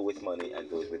world: people with money and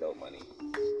those without money.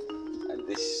 And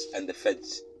the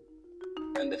Feds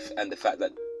and the fact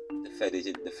that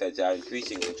the Feds are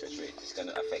increasing interest rates is going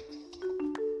to affect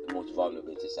the most vulnerable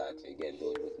in society. Again,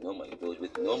 those with no money. Those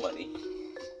with no money,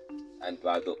 and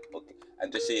rather, okay.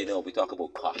 And just so you know, we talk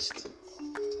about cost.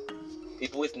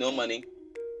 People with no money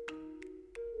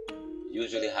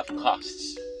usually have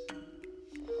costs,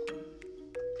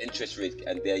 interest rate,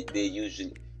 and they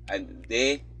usually and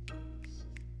they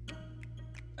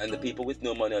and the people with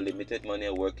no money or limited money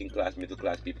or working class, middle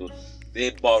class people, they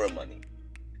borrow money.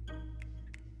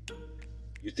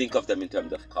 You think of them in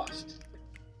terms of cost,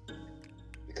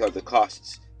 because the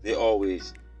costs, they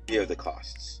always bear the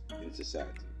costs in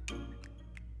society.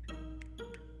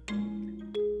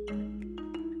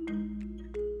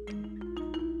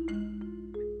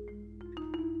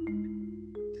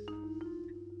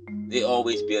 They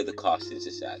always bear the cost in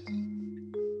society.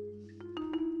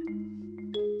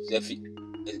 So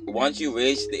once you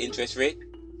raise the interest rate,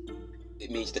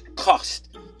 it means the cost.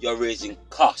 You're raising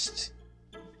cost.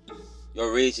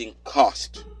 You're raising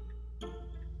cost.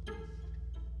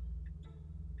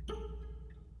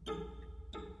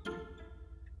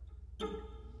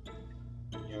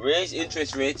 You raise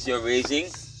interest rates, you're raising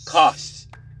costs.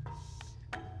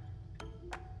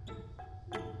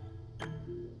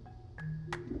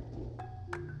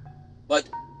 But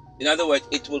in other words,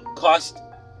 it will cost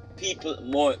people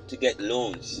more to get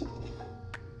loans.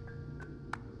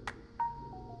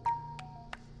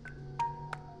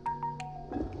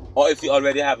 Or if you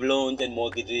already have loans and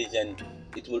mortgages, and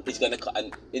it's gonna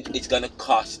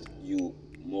cost you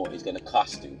more. It's gonna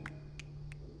cost you.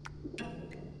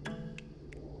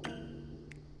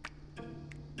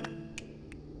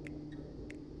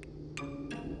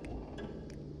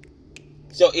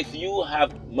 So if you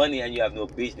have money and you have no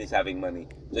business having money,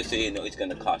 just so you know, it's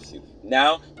going to cost you.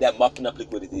 Now they're mopping up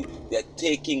liquidity. They're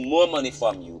taking more money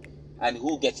from you. And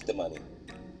who gets the money?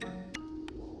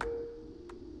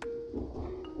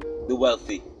 The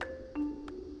wealthy.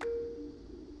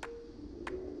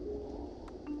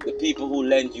 The people who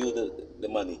lend you the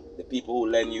money. The people who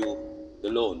lend you the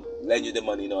loan. Lend you the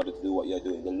money in order to do what you're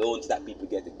doing. The loans that people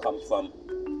get, it comes from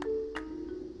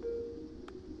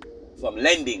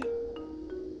lending.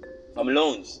 From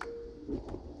loans,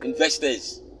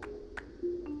 investors,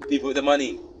 people with the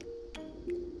money.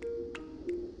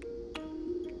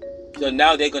 So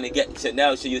now they're gonna get. So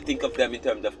you think of them in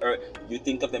terms of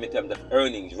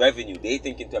earnings, revenue. They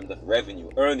think in terms of revenue,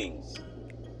 earnings.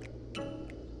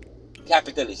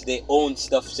 Capitalists, they own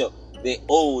stuff, so they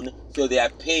are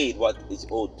paid what is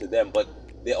owed to them, but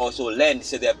they also lend,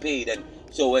 so they're paid. And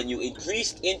so when you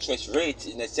increase interest rates,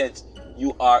 in a sense,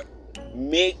 you are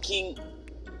making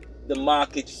the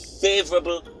market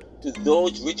favorable to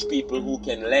those rich people who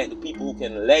can lend,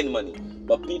 money.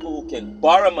 But people who can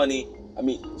borrow money, but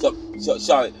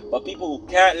people who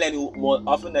can't lend, who more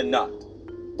often than not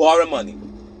borrow money,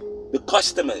 the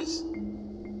customers,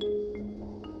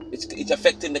 it's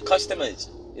affecting the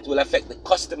customers. It will affect the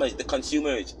customers, the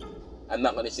consumers. I'm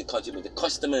not going to say consumers, the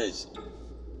customers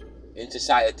in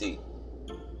society.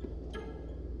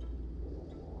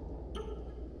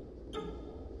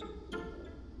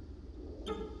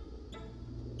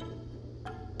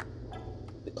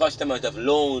 Customers of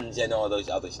loans and all those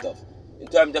other stuff. In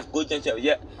terms of goods and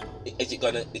services, is it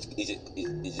gonna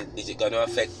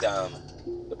affect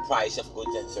the price of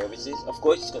goods and services? Of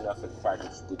course, it's gonna affect the price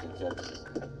of goods and services.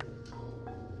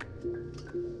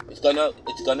 It's gonna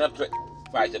affect the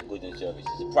price of goods and services.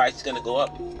 The price is gonna go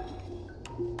up.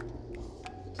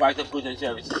 The price of goods and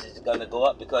services is gonna go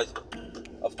up because,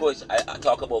 of course, I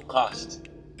talk about cost.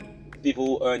 People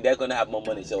who earn, they're gonna have more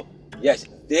money. So yes,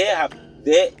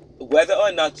 whether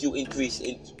or not you increase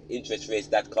interest rates,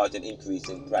 that cause an increase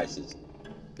in prices.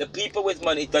 The people with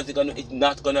money, it's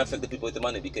not going to affect the people with the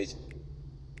money because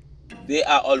they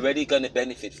are already going to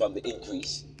benefit from the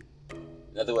increase.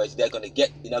 In other words,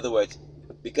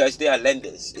 because they are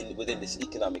lenders within this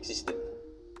economic system,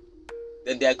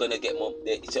 then they're going to get more.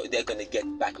 They're going to get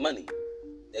back money.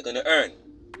 They're going to earn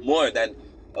more than,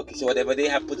 so whatever they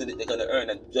have put in it, they're going to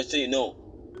earn. And just so you know,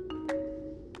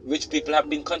 rich people have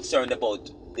been concerned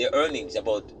about their earnings,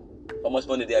 about how much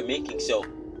money they are making. So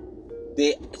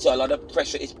a lot of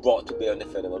pressure is brought to bear on the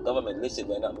federal government. Listen,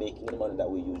 we're not making the money that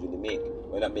we usually make.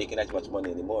 We're not making as much money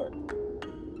anymore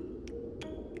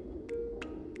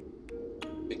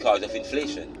because of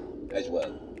inflation as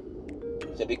well.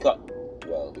 So because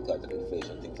of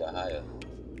inflation, things are higher.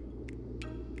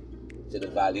 So the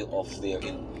value of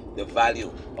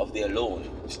their loans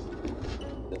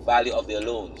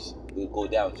will go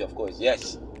down. So of course,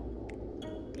 yes,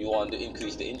 you want to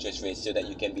increase the interest rate so that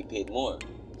you can be paid more,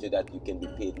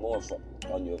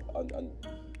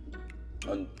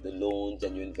 on the loans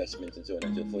and your investments and so on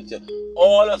and so forth. So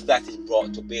all of that is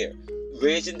brought to bear.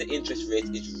 Raising the interest rate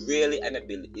is really an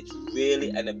ability. It's really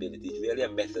a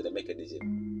method, a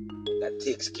mechanism that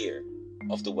takes care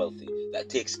of the wealthy, that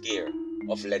takes care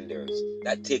of lenders,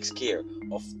 that takes care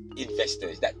of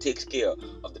investors, that takes care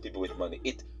of the people with money.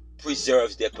 It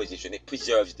preserves their position, it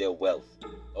preserves their wealth.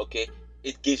 Okay,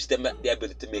 it gives them the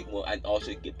ability to make more, and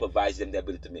also it provides them the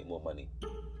ability to make more money.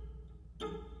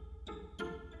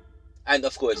 And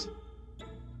of course,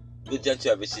 goods and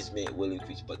services will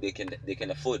increase, but they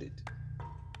can afford it.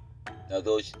 Now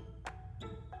the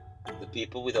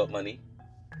people without money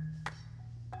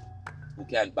who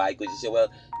can't buy goods, you say, well,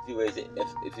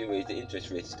 if you raise the interest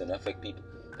rate, it's gonna affect people,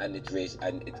 and it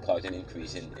causes an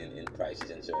increase in prices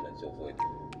and so on and so forth.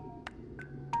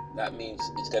 That means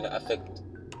it's gonna affect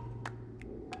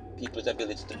people's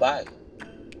ability to buy,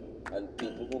 and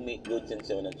people who make goods and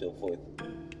so on and so forth.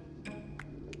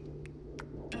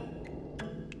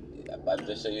 But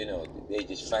just so you know, they're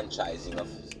just franchising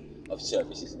of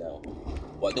services now.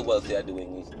 What the wealthy are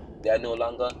doing is they are no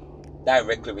longer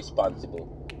directly responsible.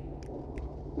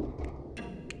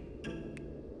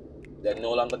 They're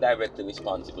no longer directly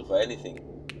responsible for anything.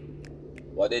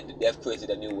 What they have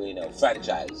created a new way now.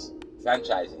 Franchises.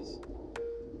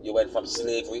 You went from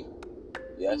slavery,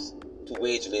 yes, to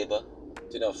wage labor,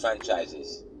 to now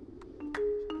franchises.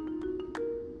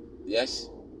 Yes?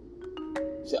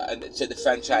 So the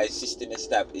franchise system is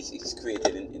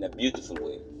created in a beautiful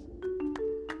way.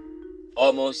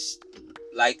 Almost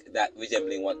like that,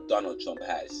 resembling what Donald Trump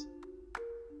has.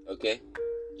 Okay?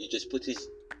 You just put his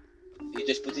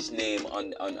name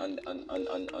on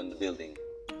the building.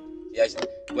 Yes,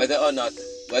 whether or not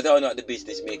the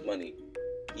business make money,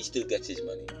 he still gets his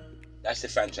money. That's the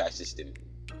franchise system.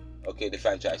 Okay, the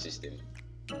franchise system.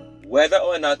 Whether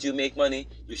or not you make money,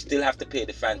 you still have to pay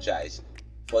the franchise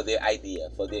for their idea,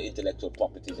 for their intellectual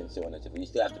properties and so on and so forth. You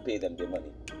still have to pay them their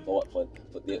money for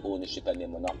their ownership and their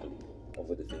monopoly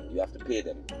over the thing. You have to pay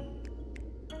them.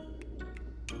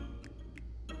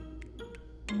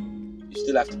 You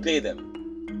still have to pay them.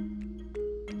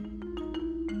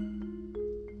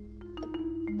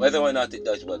 Whether or not it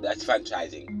does well, that's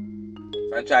franchising.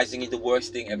 Franchising is the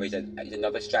worst thing ever. It's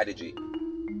another strategy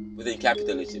within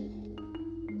capitalism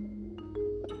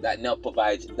that now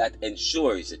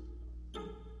ensures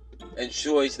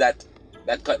that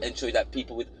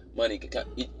people with money can.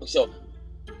 So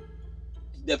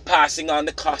they're passing on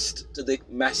the cost to the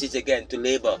masses again, to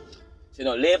labor. So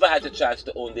labor has a chance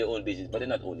to own their own business, but they're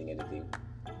not owning anything.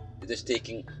 They're just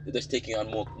taking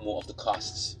on more of the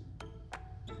costs.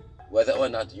 Whether or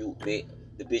not the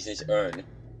business earn,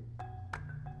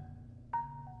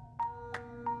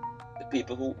 the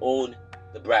people who own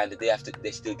the brand, they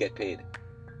still get paid.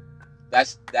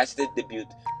 That's the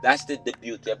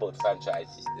beauty about the franchise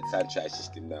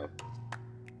system now.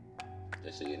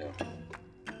 Just so you know.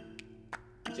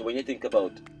 So when you think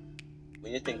about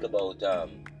it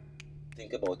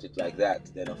like that,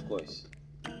 then of course.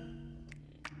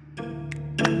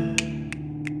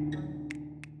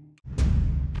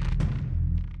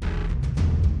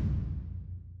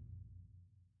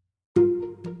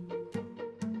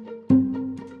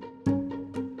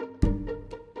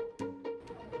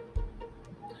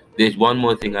 There's one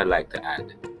more thing I'd like to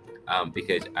add,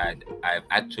 because I've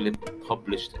actually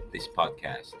published this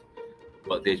podcast,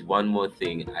 but there's one more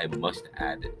thing I must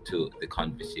add to the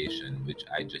conversation, which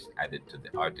I just added to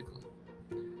the article.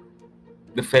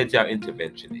 The feds are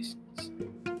interventionists,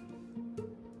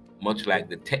 much like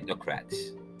the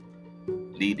technocrats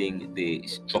leading the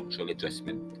structural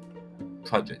adjustment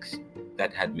projects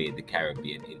that had made the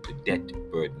Caribbean into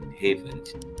debt-burdened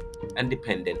havens and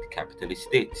dependent capitalist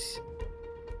states.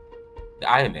 The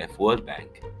IMF, World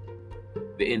Bank,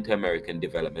 the Inter-American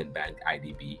Development Bank,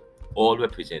 IDB, all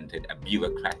represented a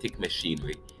bureaucratic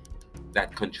machinery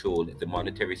that controlled the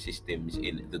monetary systems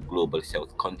in the global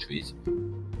South countries,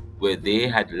 where they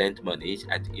had lent monies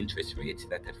at interest rates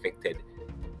that affected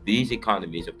these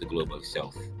economies of the global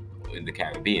South in the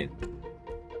Caribbean.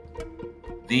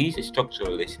 These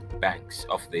structuralist banks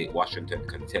of the Washington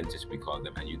Consensus, we call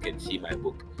them, and you can see my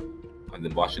book on the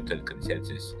Washington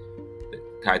Consensus. The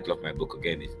title of my book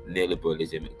again is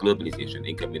Neoliberalism, Globalization,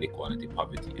 Income Inequality,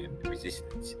 Poverty and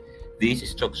Resistance. These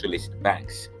structuralist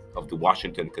banks of the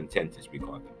Washington Consensus, we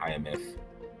call them, IMF,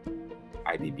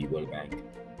 IDB, World Bank,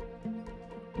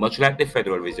 much like the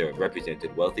Federal Reserve,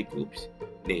 represented wealthy groups,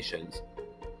 nations,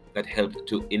 that helped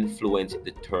to influence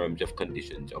the terms of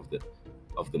conditions of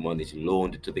the monies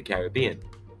loaned to the Caribbean.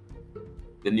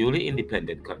 The newly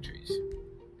independent countries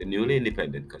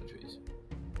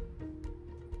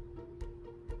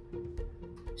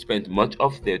spent much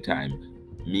of their time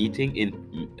meeting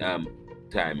in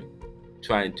time,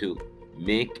 trying to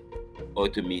make or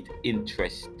to meet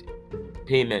interest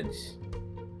payments.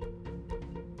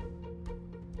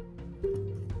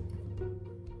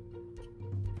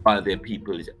 While their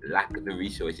peoples lack the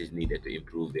resources needed to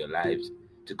improve their lives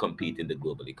to compete in the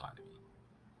global economy.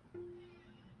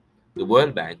 The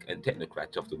World Bank and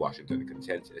technocrats of the Washington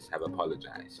Consensus have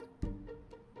apologized,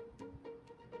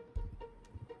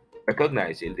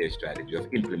 recognizing their strategy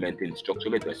of implementing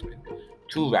structural adjustment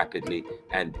too rapidly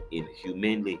and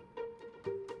inhumanely.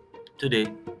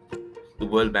 Today, the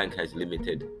World Bank has a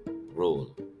limited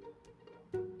role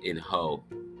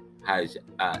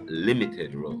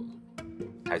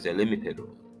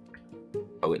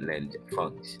how it lends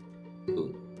funds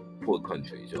to poor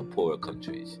countries or poorer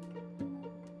countries,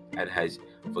 and has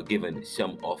forgiven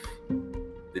some of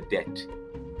the debt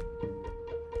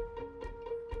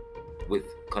with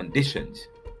conditions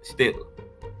still.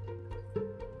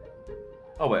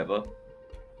 However,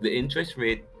 the interest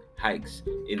rate hikes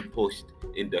in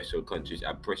post-industrial countries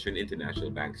are pressuring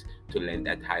international banks to lend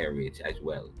at higher rates as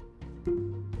well,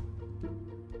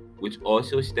 which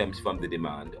also stems from the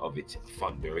demand of its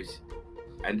funders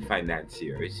and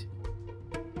financiers,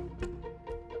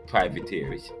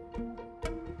 privateers,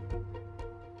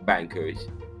 bankers.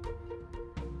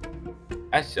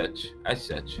 As such,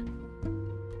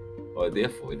 or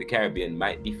therefore, the Caribbean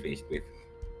might be faced with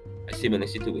a similar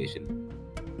situation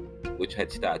which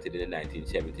had started in the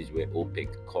 1970s, where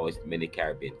OPEC caused many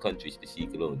Caribbean countries to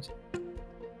seek loans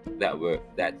that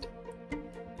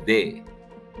they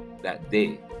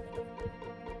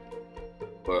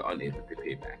were unable to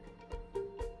pay back.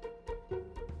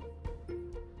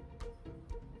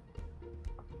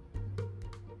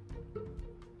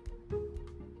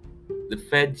 The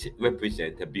Feds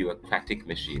represent a bureaucratic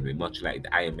machinery, much like the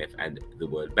IMF and the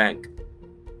World Bank,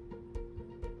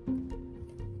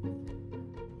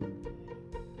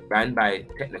 ran by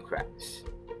technocrats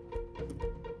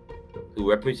who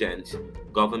represent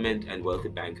government and wealthy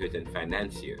bankers and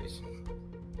financiers.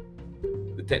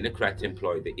 The technocrats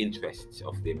employ the interests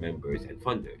of their members and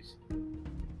funders.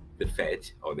 The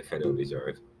Fed, or the Federal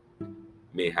Reserve,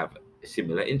 may have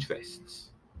similar interests,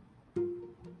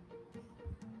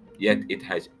 yet it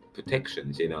has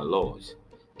protections in our laws,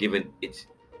 given its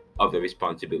other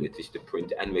responsibilities to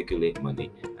print and regulate money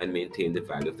and maintain the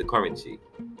value of the currency.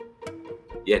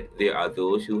 Yet there are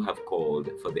those who have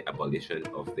called for the abolition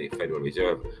of the Federal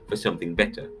Reserve for something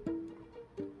better.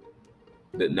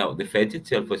 No, the Fed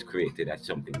itself was created as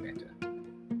something better.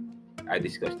 I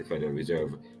discussed the Federal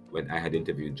Reserve when I had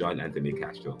interviewed John Anthony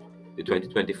Castro, the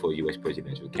 2024 US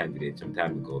presidential candidate, some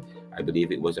time ago. I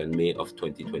believe it was on May of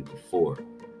 2024,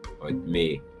 or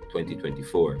May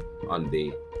 2024, on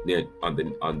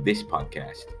this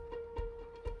podcast.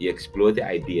 He explored the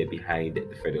idea behind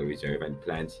the Federal Reserve and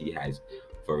plans he has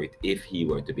for it if he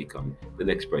were to become the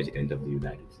next president of the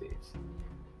United States.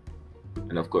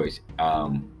 And of course,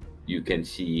 you can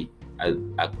see a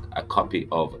copy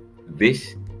of the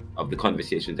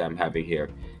conversations I'm having here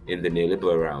in the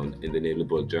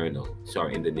Neoliberal Journals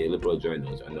on the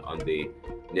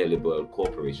Neoliberal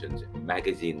Corporation's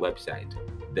magazine website,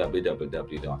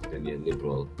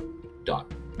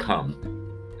 www.theneoliberal.com.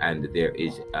 And there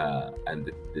is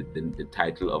the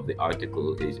title of the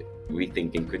article is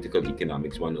Rethinking Critical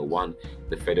Economics 101.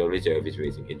 The Federal Reserve is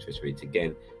raising interest rates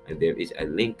again, and there is a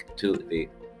link to the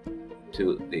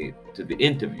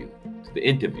interview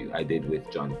I did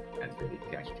with John Anthony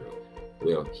Castro,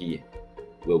 where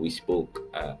we spoke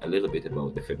a little bit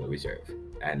about the Federal Reserve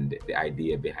and the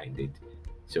idea behind it,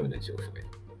 so on and so forth.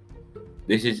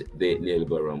 This is the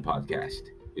Neoliberal Realm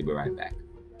Podcast. We'll be right back.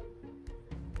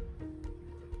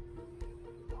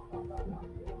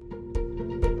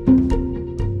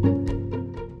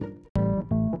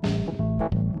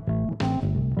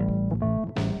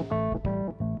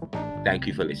 Thank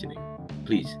you for listening.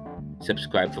 Please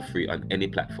subscribe for free on any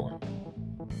platform.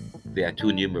 They are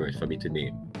too numerous for me to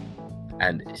name.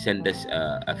 And send us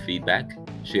a feedback.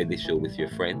 Share this show with your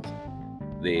friends.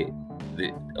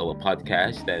 Our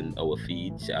podcast and our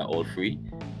feeds are all free,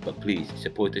 but please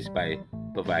support us by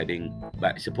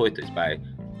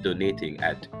donating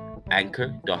at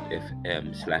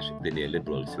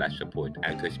anchor.fm/theneoliberal/support.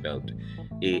 Anchor spelled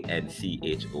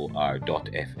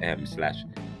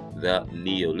ANCHOR.FM/the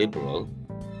neoliberal.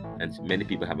 And many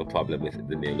people have a problem with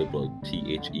the neoliberal,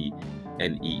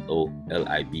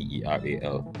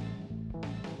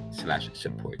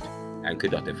 THENEOLIBERAL/support.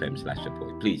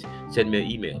 Anchor.fm/support. Please send me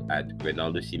an email at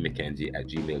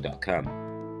ronaldocmckenzie@gmail.com.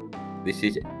 This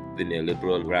is the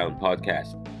Neoliberal Round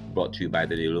Podcast, brought to you by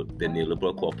the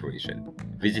Neoliberal Corporation.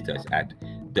 Visit us at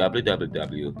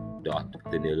www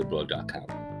www.theneoliberal.com.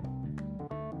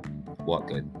 What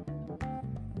good?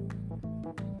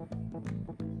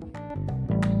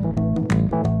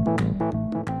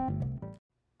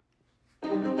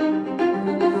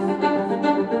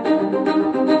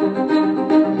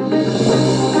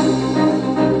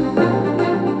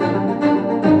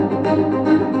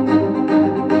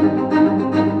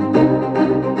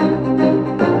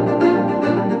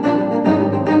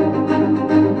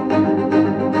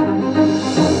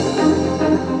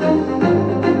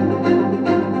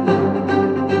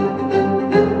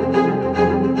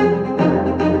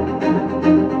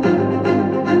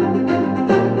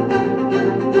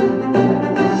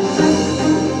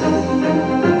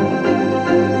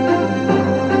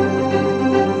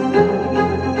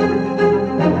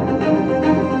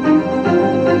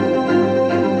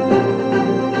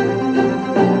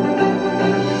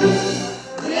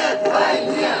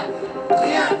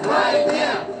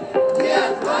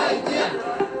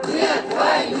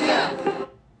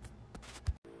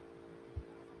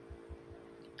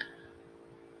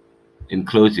 In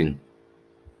closing,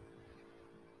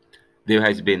 there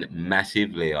has been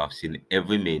massive layoffs in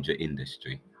every major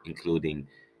industry, including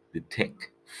the tech,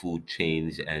 food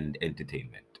chains, and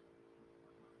entertainment.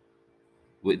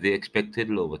 With the expected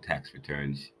lower tax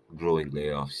returns, growing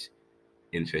layoffs,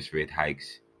 interest rate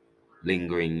hikes,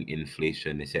 lingering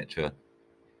inflation, etc.,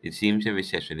 it seems a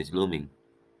recession is looming.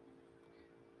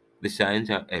 The signs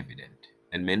are evident,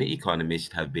 and many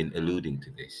economists have been alluding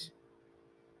to this.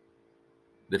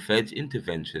 The Fed's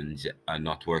interventions are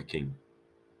not working,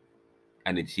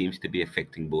 and it seems to be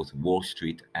affecting both Wall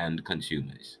Street and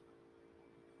consumers.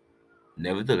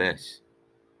 Nevertheless,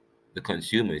 the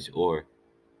consumers, or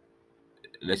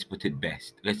let's put it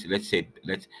best, let's say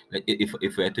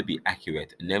if we're to be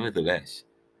accurate, nevertheless,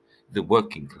 the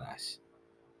working class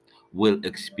will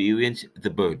experience the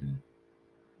burden.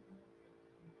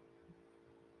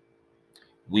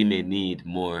 We may need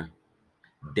more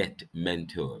debt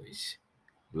mentors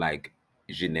like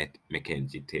Jeanette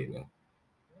Mackenzie Taylor,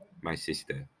 my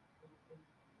sister,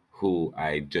 who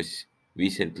I just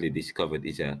recently discovered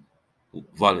is a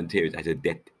volunteers as a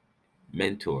debt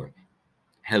mentor,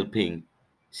 helping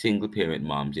single parent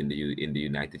moms in the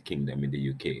United Kingdom, in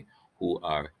the UK, who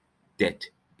are debt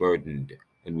burdened.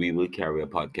 And we will carry a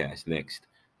podcast next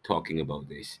talking about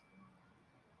this.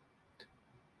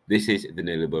 This is the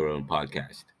Neoliberal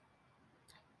Podcast.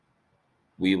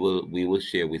 We will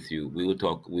share with you. We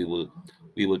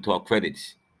will talk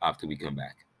credits after we come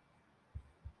back.